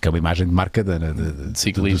que é uma imagem de marca do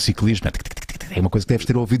ciclismo. É uma coisa que deves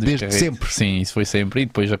ter ouvido desde sempre. Sim, isso foi sempre. E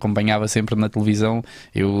depois acompanhava sempre na televisão.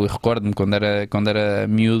 Eu recordo-me quando era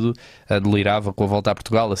miúdo, delirava com a volta a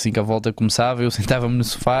Portugal. Assim que a volta começava, eu sentava-me no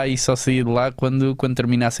sofá e só saía de lá quando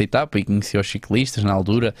terminasse a etapa. E conhecia os ciclistas na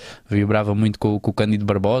altura, vibrava muito com o Cândido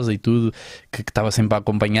Barbosa e tudo, que estava sempre a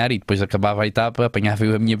acompanhar. E depois acabava a etapa, apanhava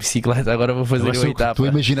eu a minha bicicleta. Agora vou fazer a etapa. Estou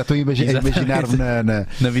a imaginar-me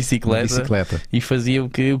na bicicleta. E fazia o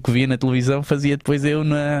que via na televisão, fazia depois eu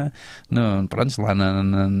lá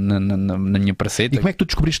na minha praceta. E como é que tu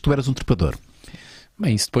descobriste que tu eras um trepador?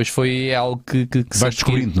 Bem, isso depois foi algo que vais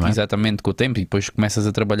descobrindo, não é? Exatamente, com o tempo, e depois começas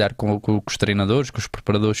a trabalhar com os treinadores, com os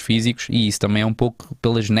preparadores físicos, e isso também é um pouco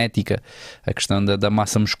pela genética, a questão da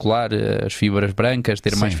massa muscular, as fibras brancas,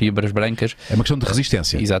 ter mais fibras brancas. É uma questão de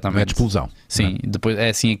resistência, exatamente. Não é de explosão. Sim, depois é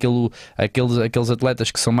assim, aqueles atletas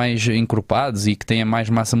que são mais encorpados e que têm mais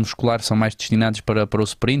massa muscular são mais destinados para o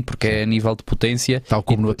sprint, porque é a nível de potência. Tal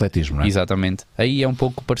como no atletismo, não é? Exatamente. Aí é um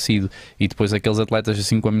pouco parecido. E depois aqueles atletas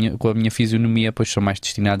assim com a minha fisionomia, pois são mais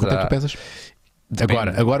destinados Quanto é que tu pesas?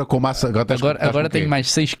 Agora com massa. Agora tenho mais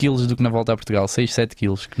 6 kg do que na volta a Portugal. 6, 7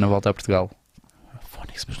 kg que na volta a Portugal.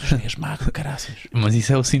 Fónix, mas tu és magro, caraças. Mas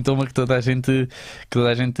isso é o sintoma que toda a gente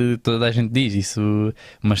diz. Isso,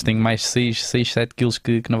 mas tenho mais 6, 7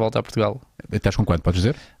 kg que na volta a Portugal. Estás com quanto? Podes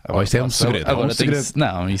dizer? Isto é um segredo. Agora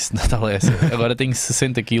não, isso não está lá. Agora tenho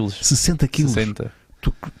 60 kg. 60 kg? 60.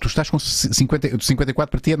 Tu estás com 54,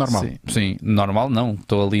 para ti é normal? Sim, normal não.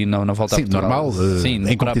 Estou ali na volta a Portugal. Normal, sim,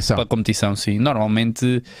 em competição. Para a competição, sim.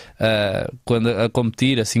 Normalmente, quando a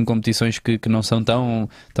competir, assim, competições que não são tão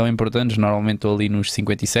importantes, normalmente estou ali nos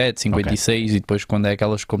 57, 56, e depois quando é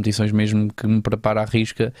aquelas competições mesmo que me prepara à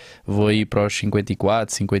risca, vou aí para os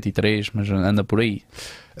 54, 53, mas anda por aí.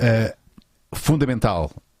 Fundamental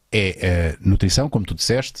é a nutrição, como tu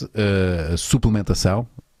disseste, a suplementação.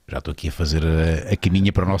 Já estou aqui a fazer a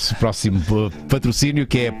caminha para o nosso próximo patrocínio,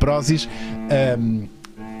 que é a Prozis.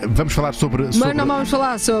 Vamos falar sobre... Mas não vamos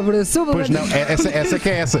falar sobre... Pois não, essa que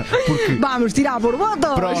é essa. Porque... Vamos tirar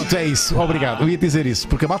borbotos! Pronto, é isso. Obrigado. Eu ia dizer isso,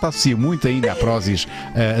 porque a malta associa muito ainda à Prozis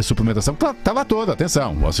a suplementação. Claro, está lá toda,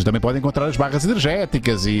 atenção. Vocês também podem encontrar as barras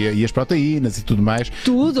energéticas e as proteínas e tudo mais.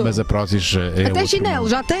 Tudo. Mas a Prozis... Até chinelos,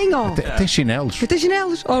 já tenho. Tem chinelos? Tem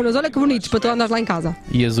chinelos. Olha que bonitos, para tu andares lá em casa.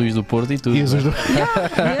 E azuis do Porto e tudo. E azuis do...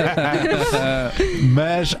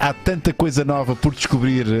 Mas há tanta coisa nova por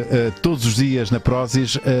descobrir todos os dias na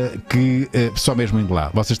Prozis que só mesmo indo lá.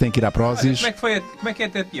 Vocês têm que ir à Prozis. Olha, como é que é a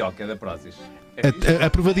tapioca da Prozis?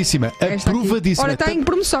 Aprovadíssima. Aprovadíssima. Ora, está em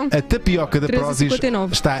promoção. A tapioca da Prozis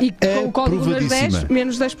está e com o código das 10,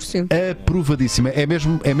 menos 10%. Aprovadíssima. É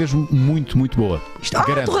mesmo muito, muito boa.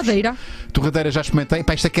 Torradeira já experimentei.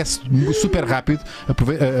 Pá, isto aquece super rápido.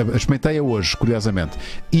 Experimentei-a hoje, curiosamente.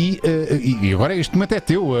 E agora este momento é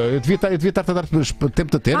teu. Eu devia estar a dar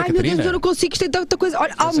tempo de ter, Ai, Catarina. meu Deus, eu não consigo. Isto é tanta coisa.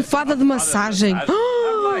 Olha, almofada de massagem.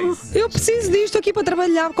 Eu preciso disto aqui para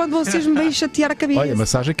trabalhar quando vocês me vêm chatear a cabeça. Olha,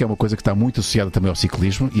 massagem, que é uma coisa que está muito associada também ao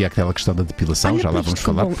ciclismo, e aquela questão da depilação. Olha, já lá vamos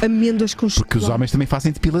falar. Amêndoas com porque os homens também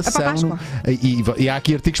fazem depilação. E há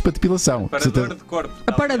aqui artigos para depilação. Aparador de corpo.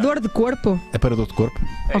 Aparador de corpo? Aparador de corpo.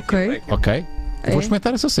 Ok. Vou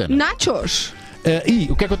experimentar essa cena. Nachos. E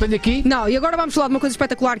o que é que eu tenho aqui? Não, e agora vamos falar de uma coisa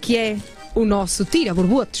espetacular que é o nosso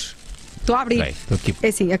tira-borbotos. Estou a abrir. É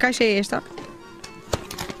assim, a caixa é esta.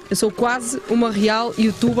 Eu sou quase uma real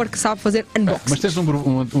youtuber que sabe fazer unboxing. Mas tens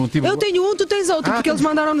um tipo... Eu tenho um, tu tens outro, porque eles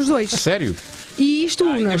mandaram-nos dois. Sério? E isto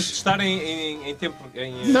temos de estar em tempo...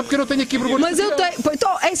 Não, porque eu não tenho aqui borbotos. Mas eu tenho...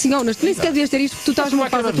 Então, é assim, Onas, tu nem sequer devias ter isto, porque tu estás numa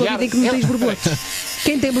fase da tua vida em que não tens borbotos.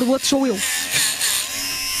 Quem tem borbotos sou eu.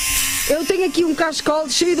 Eu tenho aqui um cascol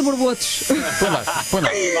cheio de borbotos. Põe lá.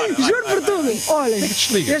 Juro por tudo. Olhem,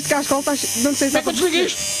 este cascol está... Não sei se é... Desliga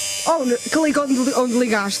isto. Clica onde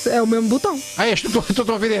ligaste, é o mesmo botão. Estou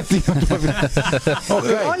a ouvir, é assim.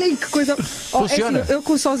 Okay. Olhem que coisa. Funciona. É assim,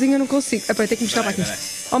 eu sozinha não consigo. Tenho que mostrar para aqui.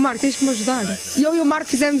 Marco, tens que me ajudar. E eu e o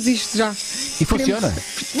Marco fizemos isto já. E funciona?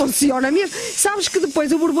 Funciona mesmo. Sabes que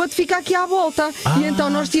depois o borboto fica aqui à volta. E então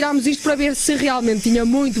nós tirámos isto para ver se realmente tinha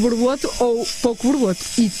muito borboto ou pouco borboto.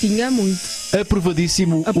 E tinha muito.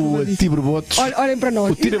 Aprovadíssimo o tira-borbotos. Olhem para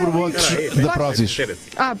nós. O tira-borbotos da Prozis.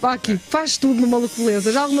 Aqui, faz tudo no Maluco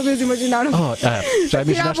Beleza. Já alguma vez imaginaram? Já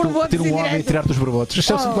imaginaste ter um homem e tirar-te os borbotos?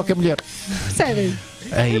 Isto é de qualquer mulher. Sério.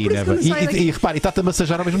 Aí, e repare, está-te a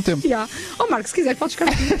massajar ao mesmo tempo. Marco, se quiser, podes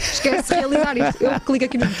ficar aqui. Esquece de realizar isto. Eu clico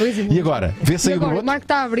aqui no botão e agora? Vê-se aí o borboto? O Marco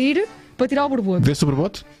está a abrir para tirar o borboto. Vê-se o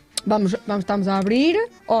borboto? Estamos a abrir.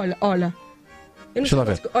 Olha. Deixa lá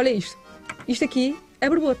ver. Olha isto. Isto aqui é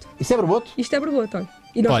borboto. Isso é borboto? Isto é borboto, olha.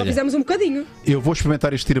 E nós só fizemos um bocadinho. Eu vou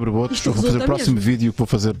experimentar este tira-borbotos. Vou fazer o próximo vídeo que vou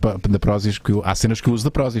fazer da Prozis, que há cenas que eu uso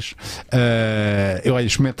da Prozis. Eu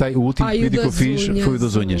experimentei, o último vídeo que eu fiz foi o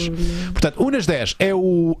das unhas. Portanto, Unas 10 é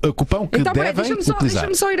o cupão que devem utilizar.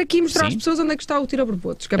 Deixa-me só ir aqui mostrar às pessoas onde é que está o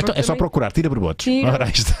tira-borbotos. Então é só procurar tira-borbotos. Ora,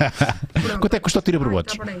 aí está. Quanto é que custa o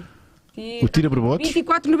tira-borbotos? O tira-borbotos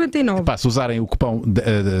 24,99. Se usarem o cupom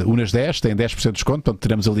Unas 10, tem 10% de desconto, portanto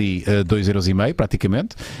teremos ali 2,5€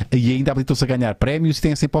 praticamente, e ainda habilitam-se a ganhar prémios e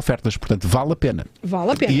têm sempre ofertas, portanto vale a pena.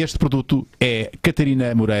 Vale a pena. E este produto é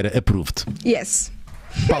Catarina Moreira Approved. Yes.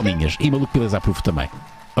 Palminhas. E Maluco Beleza Approved também.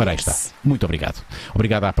 Ora, aí está. Muito obrigado.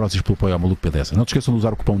 Obrigado à Prozis pelo apoio ao Maluco Beleza. Não te esqueçam de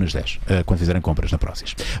usar o cupom Unas 10 quando fizerem compras na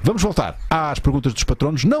Prozis. Vamos voltar às perguntas dos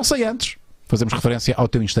patronos, não sei antes. Fazemos referência ao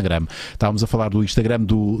teu Instagram. Estávamos a falar do Instagram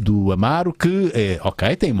do Amaro, que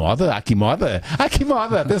tem moda, há aqui moda,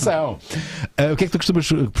 atenção. O que é que tu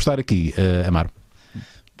costumas postar aqui, Amaro?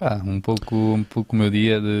 Um pouco o meu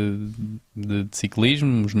dia de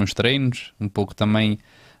ciclismo, os meus treinos, um pouco também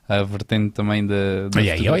a vertente também da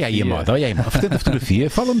olha aí a moda, a vertente da fotografia,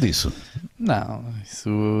 fala-me disso. Não,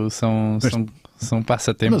 isso são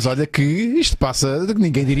passatempos. Mas olha que isto passa,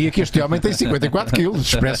 ninguém diria que este homem tem 54 quilos.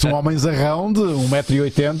 Expressa um homem zarrão de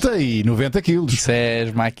 1,80 m e 90 quilos. Isso é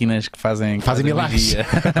as máquinas que fazem milagres.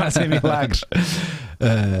 Fazem milagres.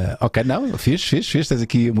 Não, fiz. Tens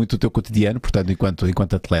aqui muito o teu cotidiano, portanto,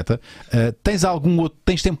 enquanto atleta.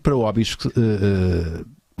 Tens tempo para hobbies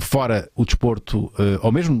fora o desporto,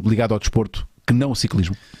 ou mesmo ligado ao desporto, que não o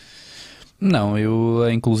ciclismo? Não, eu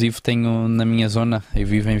inclusive tenho na minha zona, eu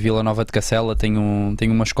vivo em Vila Nova de Cacela, tenho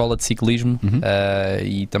uma escola de ciclismo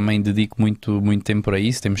e também dedico muito tempo para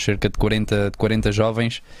isso. Temos cerca de 40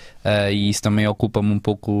 jovens e isso também ocupa-me um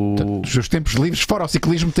pouco. Os seus tempos livres, fora o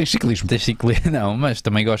ciclismo, tens ciclismo? Não, mas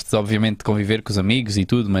também gosto obviamente de conviver com os amigos e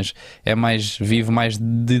tudo, mas vivo mais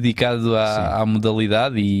dedicado à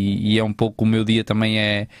modalidade e é um pouco o meu dia também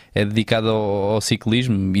é dedicado ao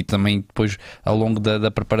ciclismo e também depois ao longo da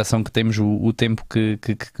preparação que temos o tempo que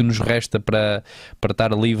nos resta para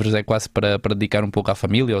estar livres é quase para dedicar um pouco à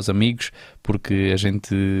família, aos amigos, porque a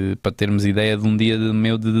gente, para termos ideia de um dia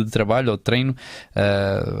meu de trabalho ou de treino,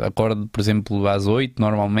 acordo, por exemplo, às 8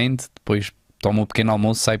 normalmente, depois tomo um pequeno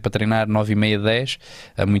almoço, saio para treinar 9h30, 10.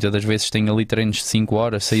 Muitas das vezes tenho ali treinos de 5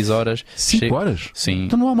 horas, 6 horas. 5 horas? Sim.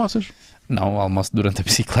 Então não almoças? Não, almoço durante a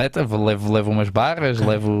bicicleta, levo umas barras,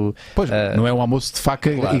 levo... Pois, não é um almoço de faca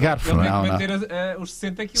e garfo, não é? Não. Manter os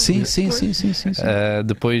 60 kg. Sim.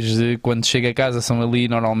 Depois, quando chego a casa, são ali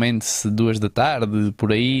normalmente 2 da tarde,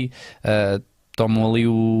 por aí... tomo ali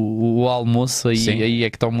o almoço, aí é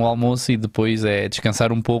que tomo o almoço e depois é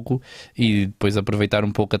descansar um pouco e depois aproveitar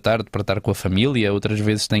um pouco a tarde para estar com a família. Outras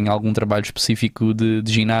vezes tenho algum trabalho específico de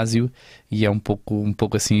ginásio e é um pouco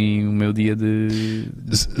assim o meu dia de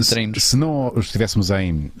treinos. Se não estivéssemos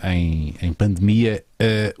em pandemia,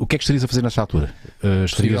 o que é que estarias a fazer nesta altura?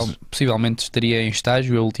 Possivelmente estaria em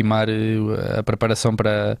estágio a ultimar a preparação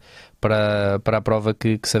para a prova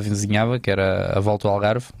que se avizinhava, que era a Volta ao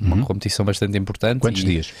Algarve, uma competição bastante importante. Quantos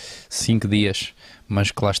dias? 5 dias. Mas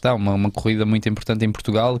que lá está, uma corrida muito importante em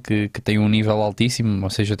Portugal, que tem um nível altíssimo, ou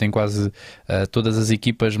seja, tem quase todas as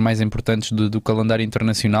equipas mais importantes do calendário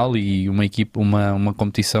internacional e uma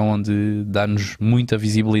competição onde dá-nos muita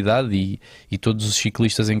visibilidade e todos os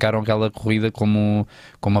ciclistas encaram aquela corrida como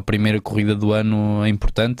a primeira corrida do ano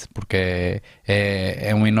importante, porque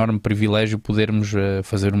é um enorme privilégio podermos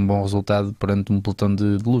fazer um bom resultado perante um pelotão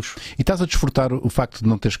de luxo. E estás a desfrutar o facto de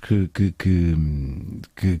não teres que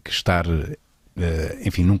estar...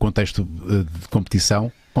 enfim, num contexto de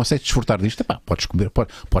competição, consegues desfrutar disto?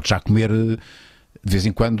 Podes já comer de vez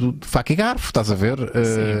em quando faca e garfo, estás a ver?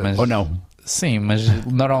 Ou não? Sim, mas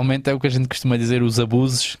normalmente é o que a gente costuma dizer, os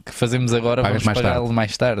abusos que fazemos agora vamos pagá-los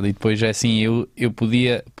mais tarde. E depois é assim, eu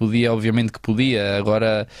podia, obviamente que podia,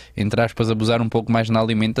 agora, entre aspas, abusar um pouco mais na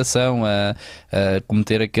alimentação, a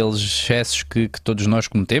cometer aqueles excessos que todos nós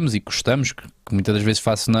cometemos e gostamos, que que muitas das vezes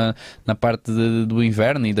faço na parte do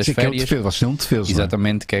inverno e das férias. Que é o defeso, vocês têm um defeso.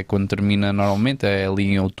 Exatamente, que é quando termina normalmente, é ali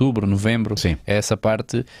em outubro, novembro, Sim. é essa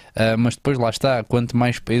parte, mas depois lá está, quanto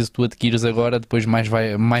mais peso tu adquires agora, depois mais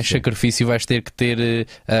sacrifício vais ter que ter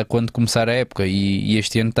quando começar a época, e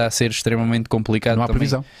este ano está a ser extremamente complicado. Não há também.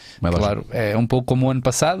 previsão. Claro, é um pouco como o ano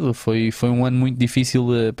passado, foi um ano muito difícil,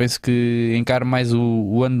 penso que encaro mais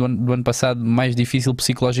o ano do ano passado mais difícil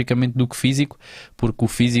psicologicamente do que físico, porque o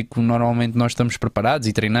físico normalmente nós estamos preparados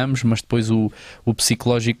e treinamos, mas depois o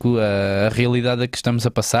psicológico, a realidade a que estamos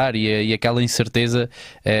a passar e aquela incerteza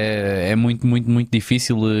é muito, muito, muito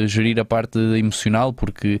difícil gerir a parte emocional,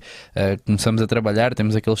 porque começamos a trabalhar,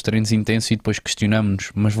 temos aqueles treinos intensos e depois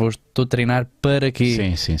questionamos-nos, mas estou a treinar para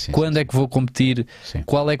quê? Sim, Quando é que vou competir? Sim.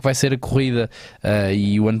 Qual é que vai ser a corrida?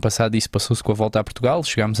 E o ano passado isso passou-se com a volta a Portugal,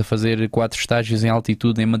 chegámos a fazer 4 estágios em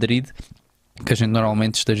altitude em Madrid, que a gente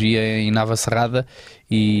normalmente estagia em Navacerrada,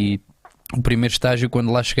 e o primeiro estágio,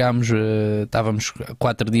 quando lá chegámos, estávamos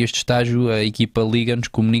 4 dias de estágio, a equipa liga-nos,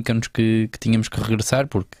 comunica-nos que tínhamos que regressar,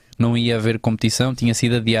 porque não ia haver competição, tinha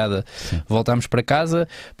sido adiada. Sim. Voltámos para casa,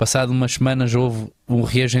 passado umas semanas houve um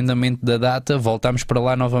reagendamento da data, voltámos para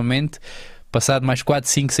lá novamente, passado mais 4,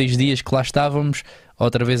 5, 6 dias que lá estávamos,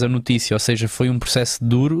 outra vez a notícia, ou seja, foi um processo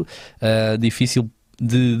duro, difícil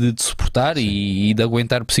de suportar e de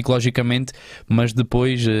aguentar psicologicamente, mas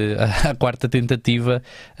depois a quarta tentativa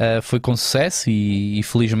foi com sucesso e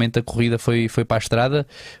felizmente a corrida foi para a estrada,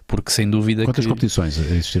 porque sem dúvida. Quantas competições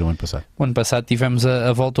existiram ano passado? O ano passado tivemos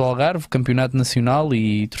a volta ao Algarve, Campeonato Nacional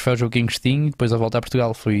e Troféu Joaquim Agostinho, depois a volta a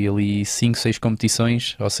Portugal, foi ali 5, 6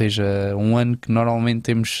 competições, ou seja, um ano que normalmente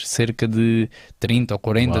temos cerca de 30 ou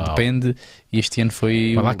 40, Uau. Depende, e este ano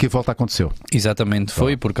foi... Mas lá que a volta aconteceu. Exatamente,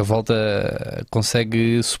 foi, porque a volta consegue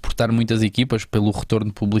suportar muitas equipas pelo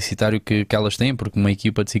retorno publicitário que elas têm, porque uma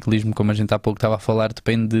equipa de ciclismo, como a gente há pouco estava a falar,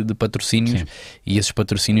 depende de patrocínios. Sim. E esses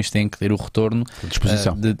patrocínios têm que ter o retorno à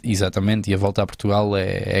disposição. Exatamente, e a volta a Portugal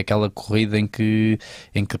é aquela corrida em que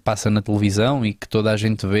passa na televisão e que toda a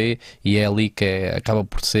gente vê, e é ali que acaba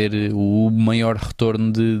por ser o maior retorno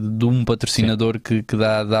de um patrocinador que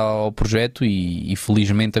dá ao projeto, e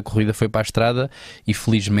felizmente a corrida foi para a estrada e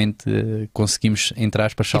felizmente conseguimos, entre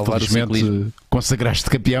aspas, salvar o ciclismo. Consagraste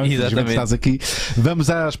campeão, infelizmente estás aqui. Vamos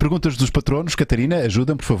às perguntas dos patronos. Catarina,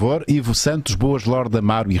 ajuda-me, por favor. Ivo Santos, Boas, Lorde,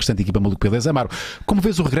 Amaro e a restante equipa Maluco, Beleza. Amaro, como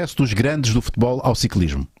vês o regresso dos grandes do futebol ao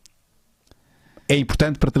ciclismo? É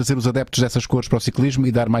importante para trazer os adeptos dessas cores para o ciclismo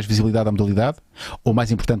e dar mais visibilidade à modalidade? Ou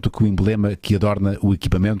mais importante do que o emblema que adorna o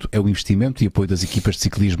equipamento é o investimento e apoio das equipas de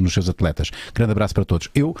ciclismo nos seus atletas? Grande abraço para todos.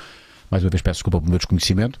 Eu, mais uma vez, peço desculpa pelo meu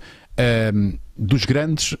desconhecimento. Dos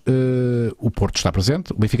grandes, o Porto está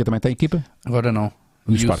presente. O Benfica também tem equipa? Agora não.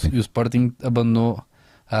 E o Sporting abandonou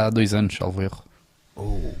há 2 anos, salvo erro.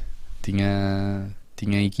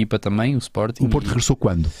 Tinha equipa também, o Sporting. O Porto regressou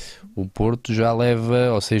quando? O Porto já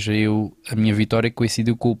leva, ou seja, a minha vitória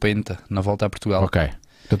coincidiu com o Penta na volta a Portugal. Ok.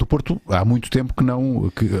 Portanto, o Porto há muito tempo que não...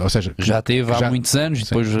 ou seja, já teve há muitos anos,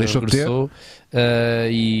 depois regressou.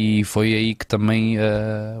 E foi aí que também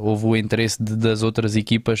houve o interesse das outras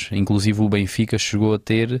equipas, inclusive o Benfica chegou a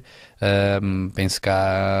ter, penso que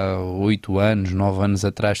há 8 anos, 9 anos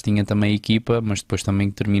atrás tinha também equipa, mas depois também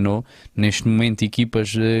terminou. Neste momento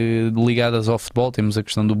equipas ligadas ao futebol, temos a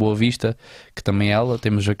questão do Boa Vista, que também é ela,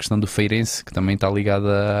 temos a questão do Feirense, que também está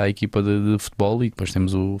ligada à equipa de futebol, e depois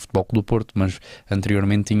temos o Futebol Clube do Porto, mas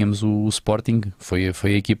anteriormente tínhamos o Sporting, foi a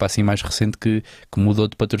equipa assim mais recente que mudou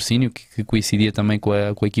de patrocínio, que coincidia também com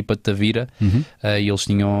a equipa de Tavira. E eles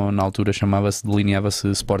tinham, na altura delineava-se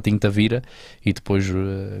Sporting Tavira, e depois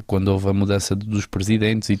quando houve a mudança dos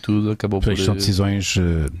presidentes e tudo, acabou por... São decisões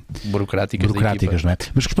burocráticas, não é?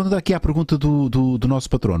 Mas respondendo aqui à pergunta do nosso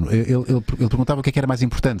patrono, ele perguntava o que era mais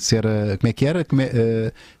importante, se era, como é que era,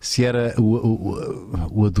 se era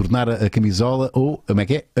o adornar a camisola ou, como é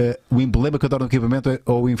que é, o emblema que adorna o equipamento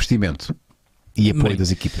ou o investimento e apoio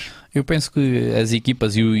das equipas. Eu penso que as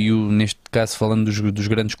equipas neste caso falando dos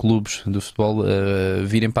grandes clubes do futebol,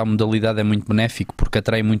 virem para a modalidade é muito benéfico, porque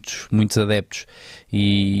atrai muitos adeptos,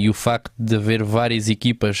 e o facto de haver várias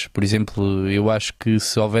equipas, por exemplo, eu acho que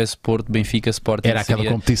se houvesse Porto, Benfica, Sporting, era aquela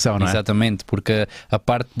competição, não é? Exatamente, porque a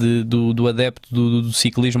parte do adepto do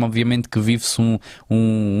ciclismo, obviamente que vive-se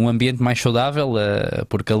um ambiente mais saudável,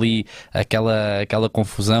 porque ali aquela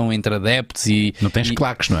confusão entre adeptos e... Não tens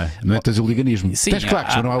claques, não é? Não tens o liganismo. hooliganismo. Sim, Tens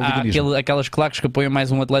claques, mas não há hooliganismo. Aquelas claques que apoiam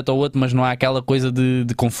mais um atleta ou outro, mas não há aquela coisa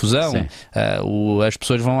de confusão. As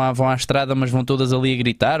pessoas vão à estrada, mas vão todas ali a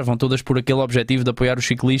gritar, vão todas por aquele objetivo de apoiar os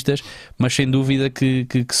ciclistas, mas sem dúvida que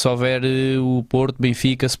se houver o Porto,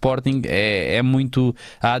 Benfica, Sporting,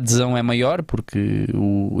 a adesão é maior, porque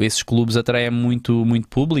esses clubes atraem muito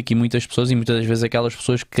público e muitas pessoas, e muitas das vezes aquelas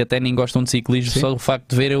pessoas que até nem gostam de ciclismo, só o facto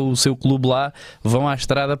de ver o seu clube lá, vão à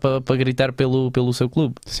estrada para gritar pelo seu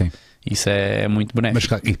clube. Sim. Isso é muito benéfico.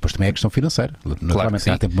 Mas e depois também é a questão financeira. Naturalmente,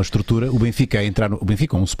 há tempo uma estrutura. O Benfica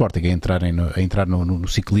ou um Sporting a entrar no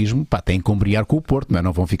ciclismo, tem que ombrear com o Porto, não é?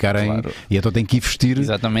 Não vão ficar e então tem que investir.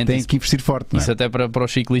 Exatamente. Tem que investir forte. Não é? Isso até para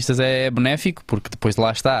os ciclistas é benéfico, porque depois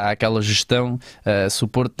lá está, há aquela gestão. Se o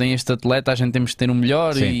Porto tem este atleta, a gente temos que ter um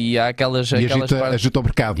melhor. E há aquelas agita o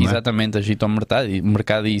mercado. Não é? Exatamente, agita o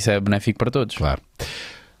mercado e isso é benéfico para todos. Claro.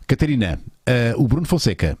 Catarina, o Bruno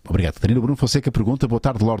Fonseca, obrigado Catarina, o Bruno Fonseca pergunta: boa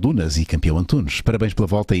tarde Lord Unas e campeão Antunes, parabéns pela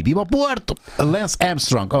volta e viva o Porto! Lance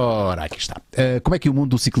Armstrong, ora aqui está. Como é que o mundo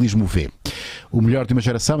do ciclismo vê? O melhor de uma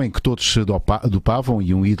geração em que todos se dopavam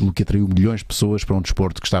e um ídolo que atraiu milhões de pessoas para um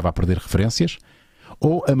desporto que estava a perder referências?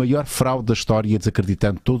 Ou a maior fraude da história,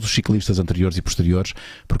 desacreditando todos os ciclistas anteriores e posteriores,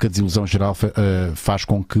 porque a desilusão geral faz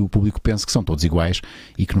com que o público pense que são todos iguais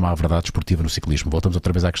e que não há verdade esportiva no ciclismo? Voltamos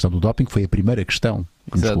outra vez à questão do doping, que foi a primeira questão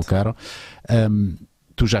que nos colocaram.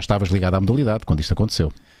 Tu já estavas ligado à modalidade quando isto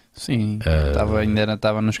aconteceu? Sim, ainda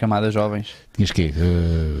estava nas camadas jovens. Tinhas quê?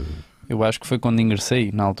 Eu acho que foi quando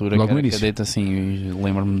ingressei, na altura logo que era no início. Cadete, assim,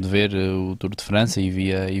 lembro-me de ver o Tour de França e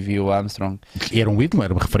via o Armstrong. Era um ídolo,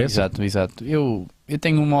 era uma referência. Exato. Eu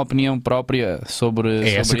tenho uma opinião própria sobre ele.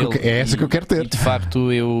 É essa que eu quero ter. E, de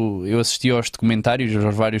facto, eu assisti aos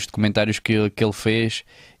vários documentários que ele fez,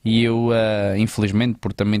 e eu, infelizmente,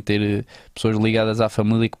 por também ter pessoas ligadas à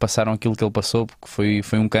família que passaram aquilo que ele passou, porque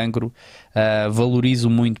foi um cancro, valorizo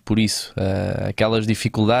muito por isso. Aquelas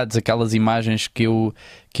dificuldades, aquelas imagens que eu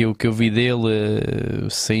vi dele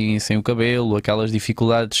sem o cabelo, aquelas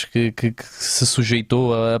dificuldades que se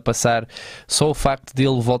sujeitou a passar, só o facto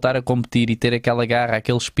dele voltar a competir e ter aquela garra,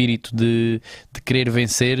 aquele espírito de querer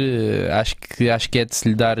vencer, acho que é de se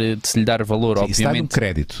lhe dar valor. Sim, obviamente. isso dá-lhe um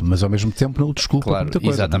crédito, mas ao mesmo tempo não o desculpa muita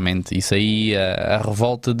coisa. Exatamente. Isso aí, a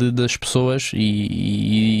revolta das pessoas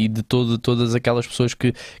e de todas aquelas pessoas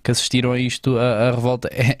que assistiram a isto, a revolta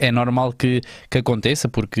é normal que aconteça,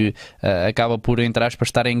 porque acaba por, entre aspas,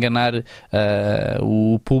 estar a enganar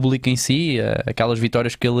o público em si. Aquelas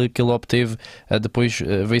vitórias que ele obteve, depois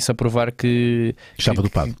veio-se a provar que estava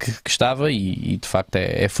dopado. Que estava, e de facto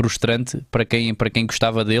é frustrante para quem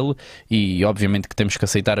gostava dele, e obviamente que temos que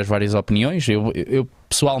aceitar as várias opiniões. Eu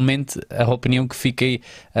pessoalmente, a opinião que fiquei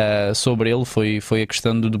sobre ele foi a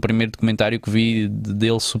questão do primeiro documentário que vi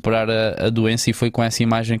dele superar a doença, e foi com essa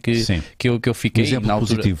imagem que eu fiquei. Exemplo na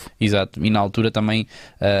altura, positivo. Exato, e na altura também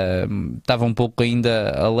estava um pouco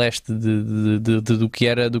ainda a leste do que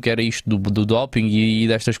era isto do doping e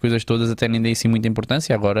destas coisas todas, até nem dei assim muita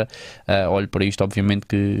importância. Agora olho para isto, obviamente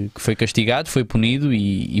que foi castigado, foi punido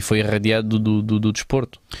e foi irradiado do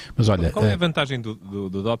desporto. Mas olha, qual é a vantagem do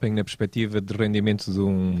doping na perspectiva de rendimento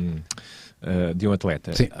de um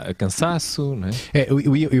atleta? Sim. A cansaço, não é?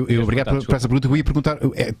 Eu obrigado por essa pergunta. Eu ia perguntar,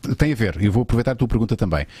 tem a ver, eu vou aproveitar a tua pergunta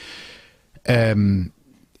também.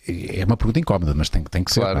 É uma pergunta incómoda, mas tem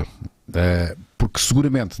que ser. Claro. Porque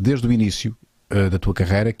seguramente desde o início da tua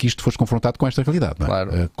carreira que isto foste confrontado com esta realidade, não é?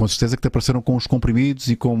 Claro. Com certeza que te apareceram com os comprimidos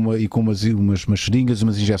e com umas seringas,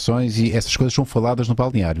 umas injeções, e essas coisas são faladas no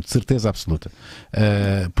balneário, de certeza absoluta.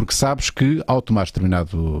 Porque sabes que ao tomar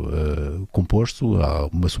determinado composto,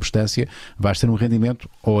 uma substância, vais ter um rendimento,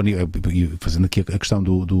 fazendo aqui a questão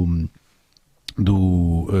do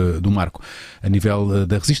marco, a nível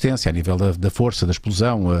da resistência, a nível da força, da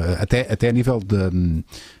explosão, até a nível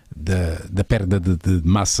da perda de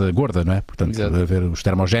massa gorda, não é? Portanto, a ver os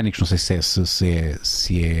termogénicos, não sei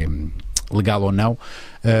se é legal ou não,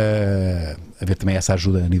 haver também essa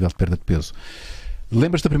ajuda a nível de perda de peso.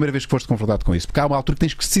 Lembras-te da primeira vez que foste confrontado com isso? Porque há uma altura que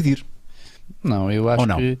tens que decidir. Não, eu acho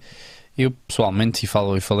que eu pessoalmente, e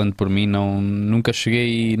falando por mim, nunca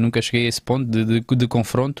cheguei a esse ponto de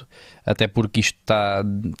confronto, até porque isto está,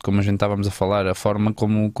 como a gente estávamos a falar, a forma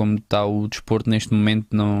como está o desporto neste momento,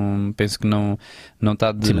 penso que não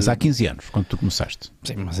está de... Sim, mas há 15 anos, quando tu começaste.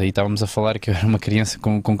 Sim, mas aí estávamos a falar que eu era uma criança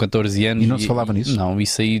com 14 anos. E não se falava nisso? Não,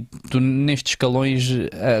 isso aí, nestes escalões,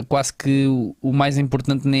 quase que o mais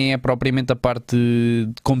importante nem é propriamente a parte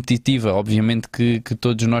competitiva. Obviamente que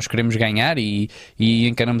todos nós queremos ganhar e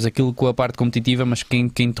encaramos aquilo com a parte competitiva, mas quem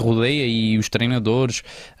te rodeia e os treinadores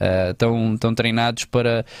estão treinados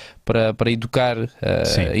para para educar,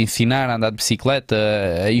 ensinar a andar de bicicleta,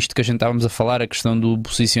 isto que a gente estávamos a falar, a questão do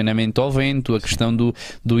posicionamento ao vento, a questão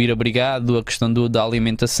do ir abrigado, a questão da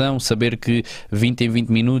alimentação, saber que 20 em 20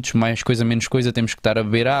 minutos, mais coisa menos coisa, temos que estar a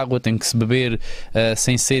beber água, tem que se beber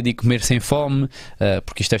sem sede e comer sem fome,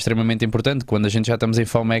 porque isto é extremamente importante. Quando a gente já estamos em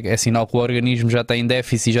fome é sinal que o organismo já está em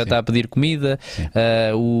déficit e já está a pedir comida.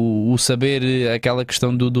 O saber aquela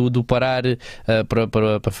questão do parar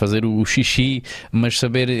para fazer o xixi, mas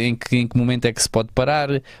saber em que momento é que se pode parar,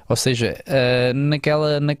 ou seja,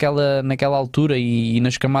 naquela altura e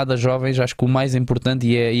nas camadas jovens, acho que o mais importante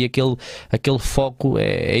e aquele foco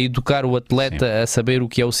é educar o atleta a saber o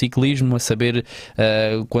que é o ciclismo, a saber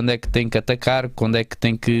quando é que tem que atacar, quando é que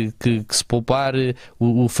tem que se poupar,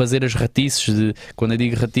 o fazer as ratices. Quando eu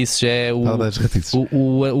digo ratices é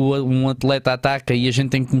um atleta ataca e a gente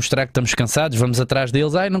tem que mostrar que estamos cansados, vamos atrás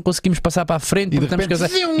deles, não conseguimos passar para a frente porque estamos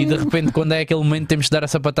cansados, e de repente quando é aquele momento temos de dar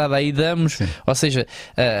essa patada aí, damos. Ou seja,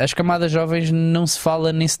 as camadas jovens não se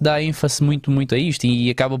fala nem se dá ênfase muito a isto, e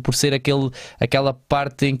acaba por ser aquela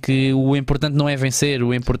parte em que o importante não é vencer,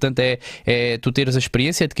 o importante é tu teres a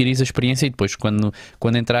experiência, adquirires a experiência, e depois quando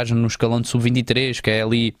entrares no escalão de sub-23, que é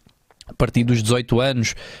ali a partir dos 18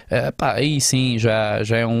 anos, aí sim já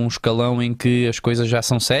é um escalão em que as coisas já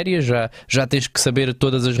são sérias, já tens que saber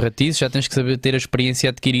todas as ratices, já tens que saber ter a experiência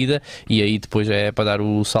adquirida, e aí depois é para dar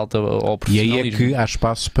o salto ao profissionalismo. E aí é que há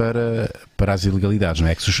espaço para as ilegalidades, não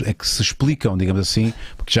é? É que se explicam, digamos assim,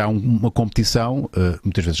 porque já há uma competição,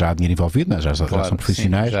 muitas vezes já há dinheiro envolvido, já são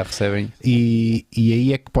profissionais, sim, já recebem. E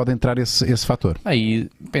aí é que pode entrar esse fator. Aí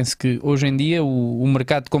penso que hoje em dia o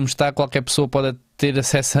mercado como está, qualquer pessoa pode ter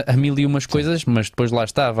acesso a mil e umas coisas, mas depois lá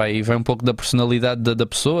está, vai um pouco da personalidade da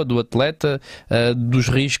pessoa, do atleta, dos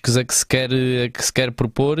riscos a que se quer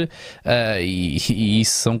propor, e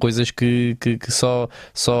isso são coisas que só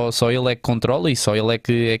ele é que controla, e só ele é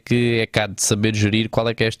que há de saber gerir qual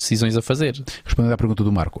é que é as decisões a fazer. Respondendo à pergunta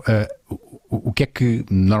do Marco, o que é que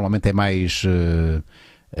normalmente é mais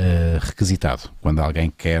requisitado quando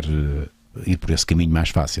alguém quer ir por esse caminho mais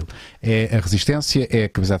fácil? É a resistência? É a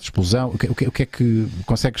capacidade de explosão? O que é que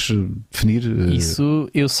consegues definir? Isso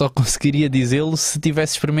eu só conseguiria dizê-lo se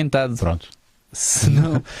tivesse experimentado. Pronto. Se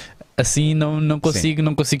não, assim não consigo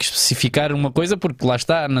especificar uma coisa, porque lá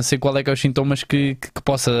está, não sei qual é que é os sintomas que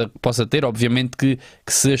possa ter. Obviamente que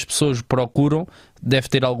se as pessoas procuram, deve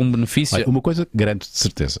ter algum benefício. Olha, uma coisa garanto de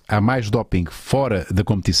certeza: há mais doping fora da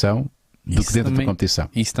competição do que dentro da competição.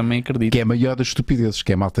 Isso também acredito. Que é a maior das estupidezes,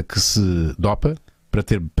 que é a malta que se dopa para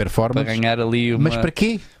ter performance. Para ganhar ali Mas para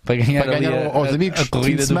quê? Para ganhar aos amigos a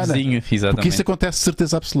corrida do vizinho. Exatamente. Porque isso acontece de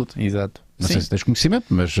certeza absoluta. Exato. Não sei se tens conhecimento,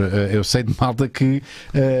 mas eu sei de malta que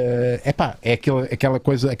é aquela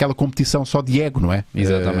coisa, aquela competição só de ego, não é?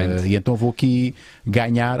 Exatamente. E então vou aqui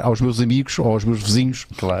ganhar aos meus amigos, ou aos meus vizinhos,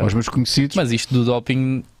 aos meus conhecidos. Mas isto do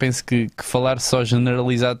doping, penso que falar só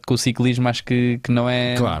generalizado com o ciclismo, acho que não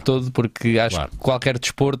é todo, porque acho que qualquer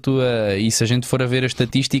desporto, e se a gente for a ver as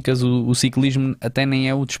estatísticas, o ciclismo até nem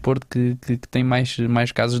é o desporto que tem mais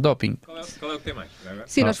casos de doping. Qual é o que tem mais?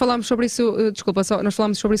 Sim, nós falámos sobre isso, nós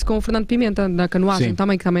falámos sobre isso com o Fernando Pimenta, na canoagem,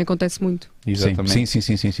 que também acontece muito. Exatamente.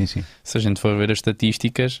 Sim. Se a gente for ver as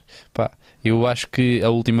estatísticas, eu acho que a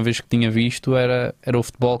última vez que tinha visto era o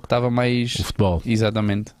futebol que estava mais... O futebol.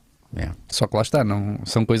 Exatamente. Só que lá está,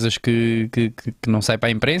 são coisas que não saem para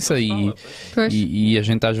a imprensa, e a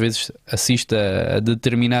gente às vezes assiste a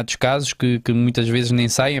determinados casos que muitas vezes nem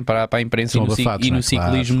saem para a imprensa, e no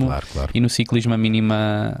ciclismo, e no ciclismo a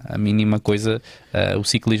mínima coisa, o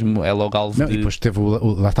ciclismo é logo alvo de... E depois teve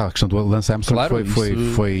lá está a questão do Lance Armstrong,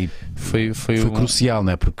 foi crucial,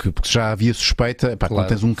 não é? Porque já havia suspeita, quando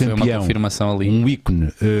tens um campeão, um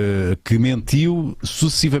ícone que mentiu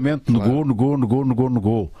sucessivamente,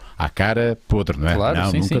 negou à cara podre, não é? Claro,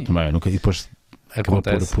 nunca, e depois acabou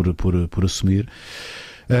por assumir.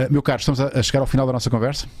 Meu caro, estamos a chegar ao final da nossa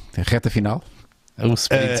conversa, a reta final. O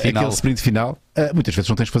sprint final. Aquele sprint final. Muitas vezes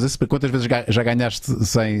não tens de fazer sprint. Quantas vezes já ganhaste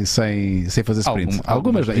sem fazer sprint?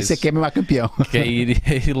 Algumas vezes. Isso é que é mesmo a campeão. Que é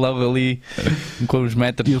ir logo ali com os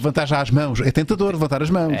metros. E levantar já as mãos. É tentador levantar as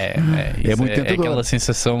mãos. É muito tentador. Aquela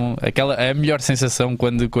sensação, é a melhor sensação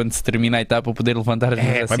quando se termina a etapa, poder levantar as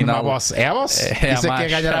mãos assim. É a boss. Isso é que é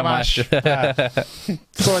ganhar a marcha.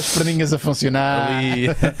 Só as perninhas a funcionar.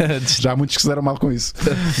 Já há muitos que se deram mal com isso.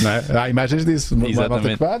 Não é? Há imagens disso.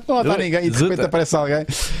 Exatamente. Não está ninguém e de repente aparece alguém.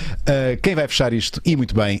 Quem vai fechar isto, e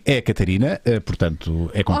muito bem, é a Catarina. Portanto,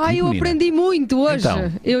 é contigo, eu menina. aprendi muito hoje.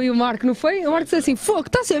 Então. Eu e o Marco, não foi? O Marco disse assim: fogo,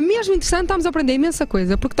 está a ser mesmo interessante, estamos a aprender imensa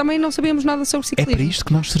coisa, porque também não sabíamos nada sobre É ciclismo. para isto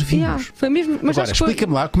que nós servimos. Foi mesmo, mas Agora,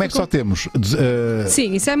 explica-me lá como é que só temos.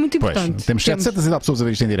 Sim, isso é muito Pois, importante. temos 700 e tal pessoas a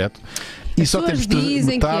ver isto em direto. E As só pessoas temos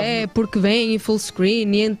dizem metade... que é porque vem em full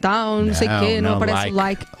screen e então não sei o quê, não aparece o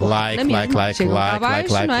like. Like.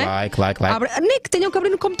 Nem que tenham que abrir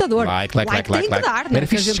no computador. Like. Tem que dar, né? Era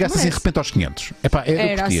fixe se chegasse assim de repente aos 500. Epá,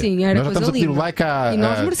 Era assim, era Nós já estamos a pedir o linda. like há E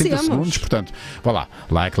nós 30 merecemos. segundos, portanto, vá lá.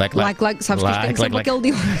 Like. Sabes que isto tem que ser aquele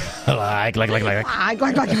dia. Like. Like.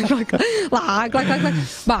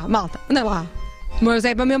 Vá, malta, anda lá. Mas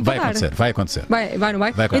é para mesmo Vai parar. acontecer, vai acontecer. Vai, não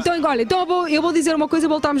vai? Vai acontecer. Então, olha, eu vou dizer uma coisa e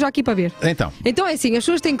voltamos já aqui para ver. Então, é assim, as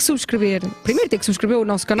pessoas têm que subscrever. Primeiro têm que subscrever o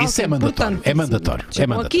nosso canal. isso que é mandatório. importante. É mandatório.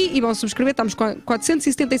 Chegam aqui e vão subscrever. Estamos com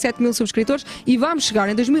 477 mil subscritores e vamos chegar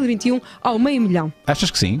em 2021 ao meio milhão.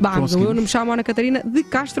 achas que sim? Vamos, eu não me chamo Ana Catarina de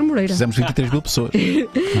Castro Moreira. Fizemos 23 mil pessoas. E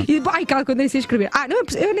ai, quando eu se inscrever. Não,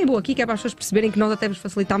 eu nem vou aqui, que é para as pessoas perceberem que nós até vos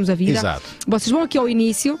facilitámos a vida. Exato. Vocês vão aqui ao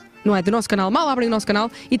início, não é? Do nosso canal, mal abrem o nosso canal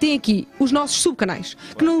e tem aqui os nossos subcanais.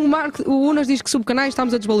 Que no o Unas diz que subcanais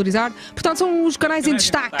estamos a desvalorizar, portanto são os canais em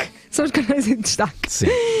destaque. São os canais em destaque. Sim.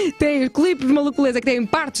 Tem o clipe de Maluco Beleza, que tem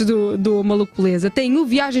partes do Maluco Beleza, tem o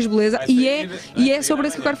Viagens Beleza e é sobre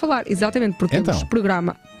isso que eu quero falar. Exatamente, porque temos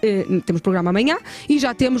programa amanhã e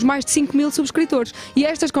já temos mais de 5 mil subscritores. E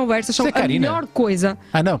estas conversas são a melhor coisa.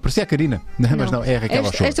 Não, parecia a Karina. Mas não, é a Raquel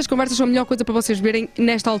Ochoa. Estas conversas são a melhor coisa para vocês verem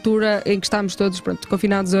nesta altura em que estamos todos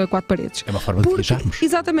confinados a 4 paredes. É uma forma de viajarmos.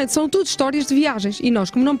 Exatamente, são tudo histórias de viagens. E nós,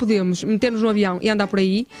 como não podemos meter-nos no avião e andar por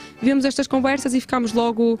aí, vemos estas conversas e ficamos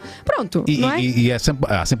logo pronto, não é? E há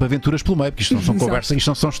sempre aventuras pelo meio, porque isto não são conversas, isto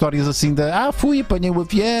não são histórias assim de fui, apanhei o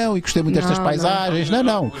avião e gostei muito destas paisagens.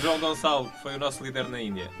 Não. O João Gonçalo, que foi o nosso líder na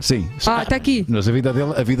Índia. Sim. Está aqui. Mas a vida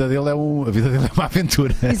dele é uma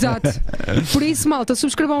aventura. Exato. Por isso, malta,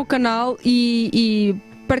 subscrevam o canal e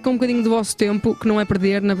percam um bocadinho do vosso tempo, que não é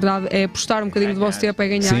perder, na verdade, é apostar um bocadinho do vosso tempo, é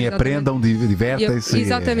ganhar. Sim, aprendam, divertem-se.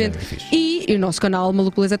 Exatamente. E o nosso canal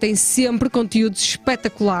Maluco Beleza tem sempre conteúdos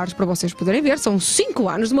espetaculares para vocês poderem ver. São 5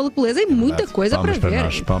 anos de Maluco Beleza e muita coisa para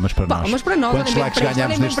ver. Palmas para nós. Quantos likes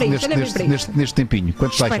ganhámos neste tempinho?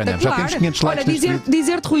 Quantos likes ganhámos? Já temos 500 likes. Olha,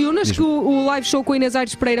 dizer-te, Rui Unas, que o live show com a Inês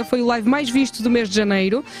Aires Pereira foi o live mais visto do mês de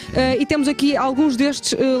janeiro. E temos aqui alguns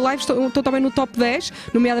destes lives, estão também no top 10,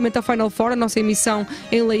 nomeadamente a Final Four, a nossa emissão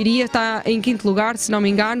em Leiria, está em 5º lugar, se não me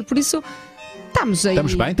engano. Por isso, estamos aí.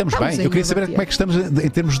 Estamos bem. Eu queria saber como é que estamos em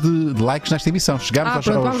termos de likes nesta emissão. Chegámos aos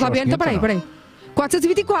vamos lá ver. Peraí.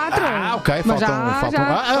 424. Ok,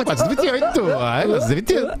 faltam 428.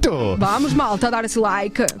 428. Vamos, malta, dar esse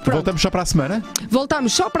like. Pronto. Voltamos só para a semana?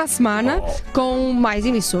 Voltamos só para a semana com mais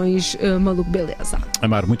emissões Maluco Beleza.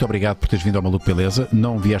 Amaro, muito obrigado por teres vindo ao Maluco Beleza.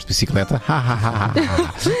 Não vieste de bicicleta.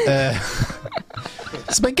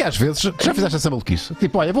 Se bem que às vezes já fizeste essa maluquice.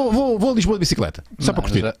 Tipo, olha, vou a Lisboa de bicicleta. Só para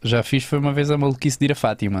curtir. Já fiz, foi uma vez a maluquice de ir a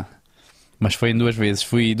Fátima. Mas foi em 2 vezes.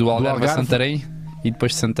 Fui do Algarve a Santarém e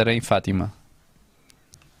depois de Santarém Fátima.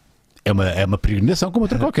 É uma peregrinação como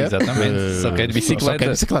outra qualquer. Exatamente. Só quero bicicleta. Só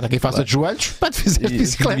quero bicicleta. Quem faça de joelhos, pode fazer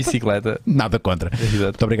bicicleta. Nada contra. Exato.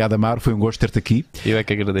 Muito obrigado, Amaro. Foi um gosto ter-te aqui. Eu é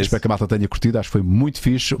que agradeço. Espero que a malta tenha curtido. Acho que foi muito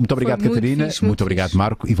fixe. Muito obrigado, Catarina. Muito obrigado,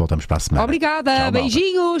 Marco. E voltamos para a semana. Obrigada. Tchau,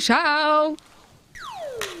 beijinhos. Tchau.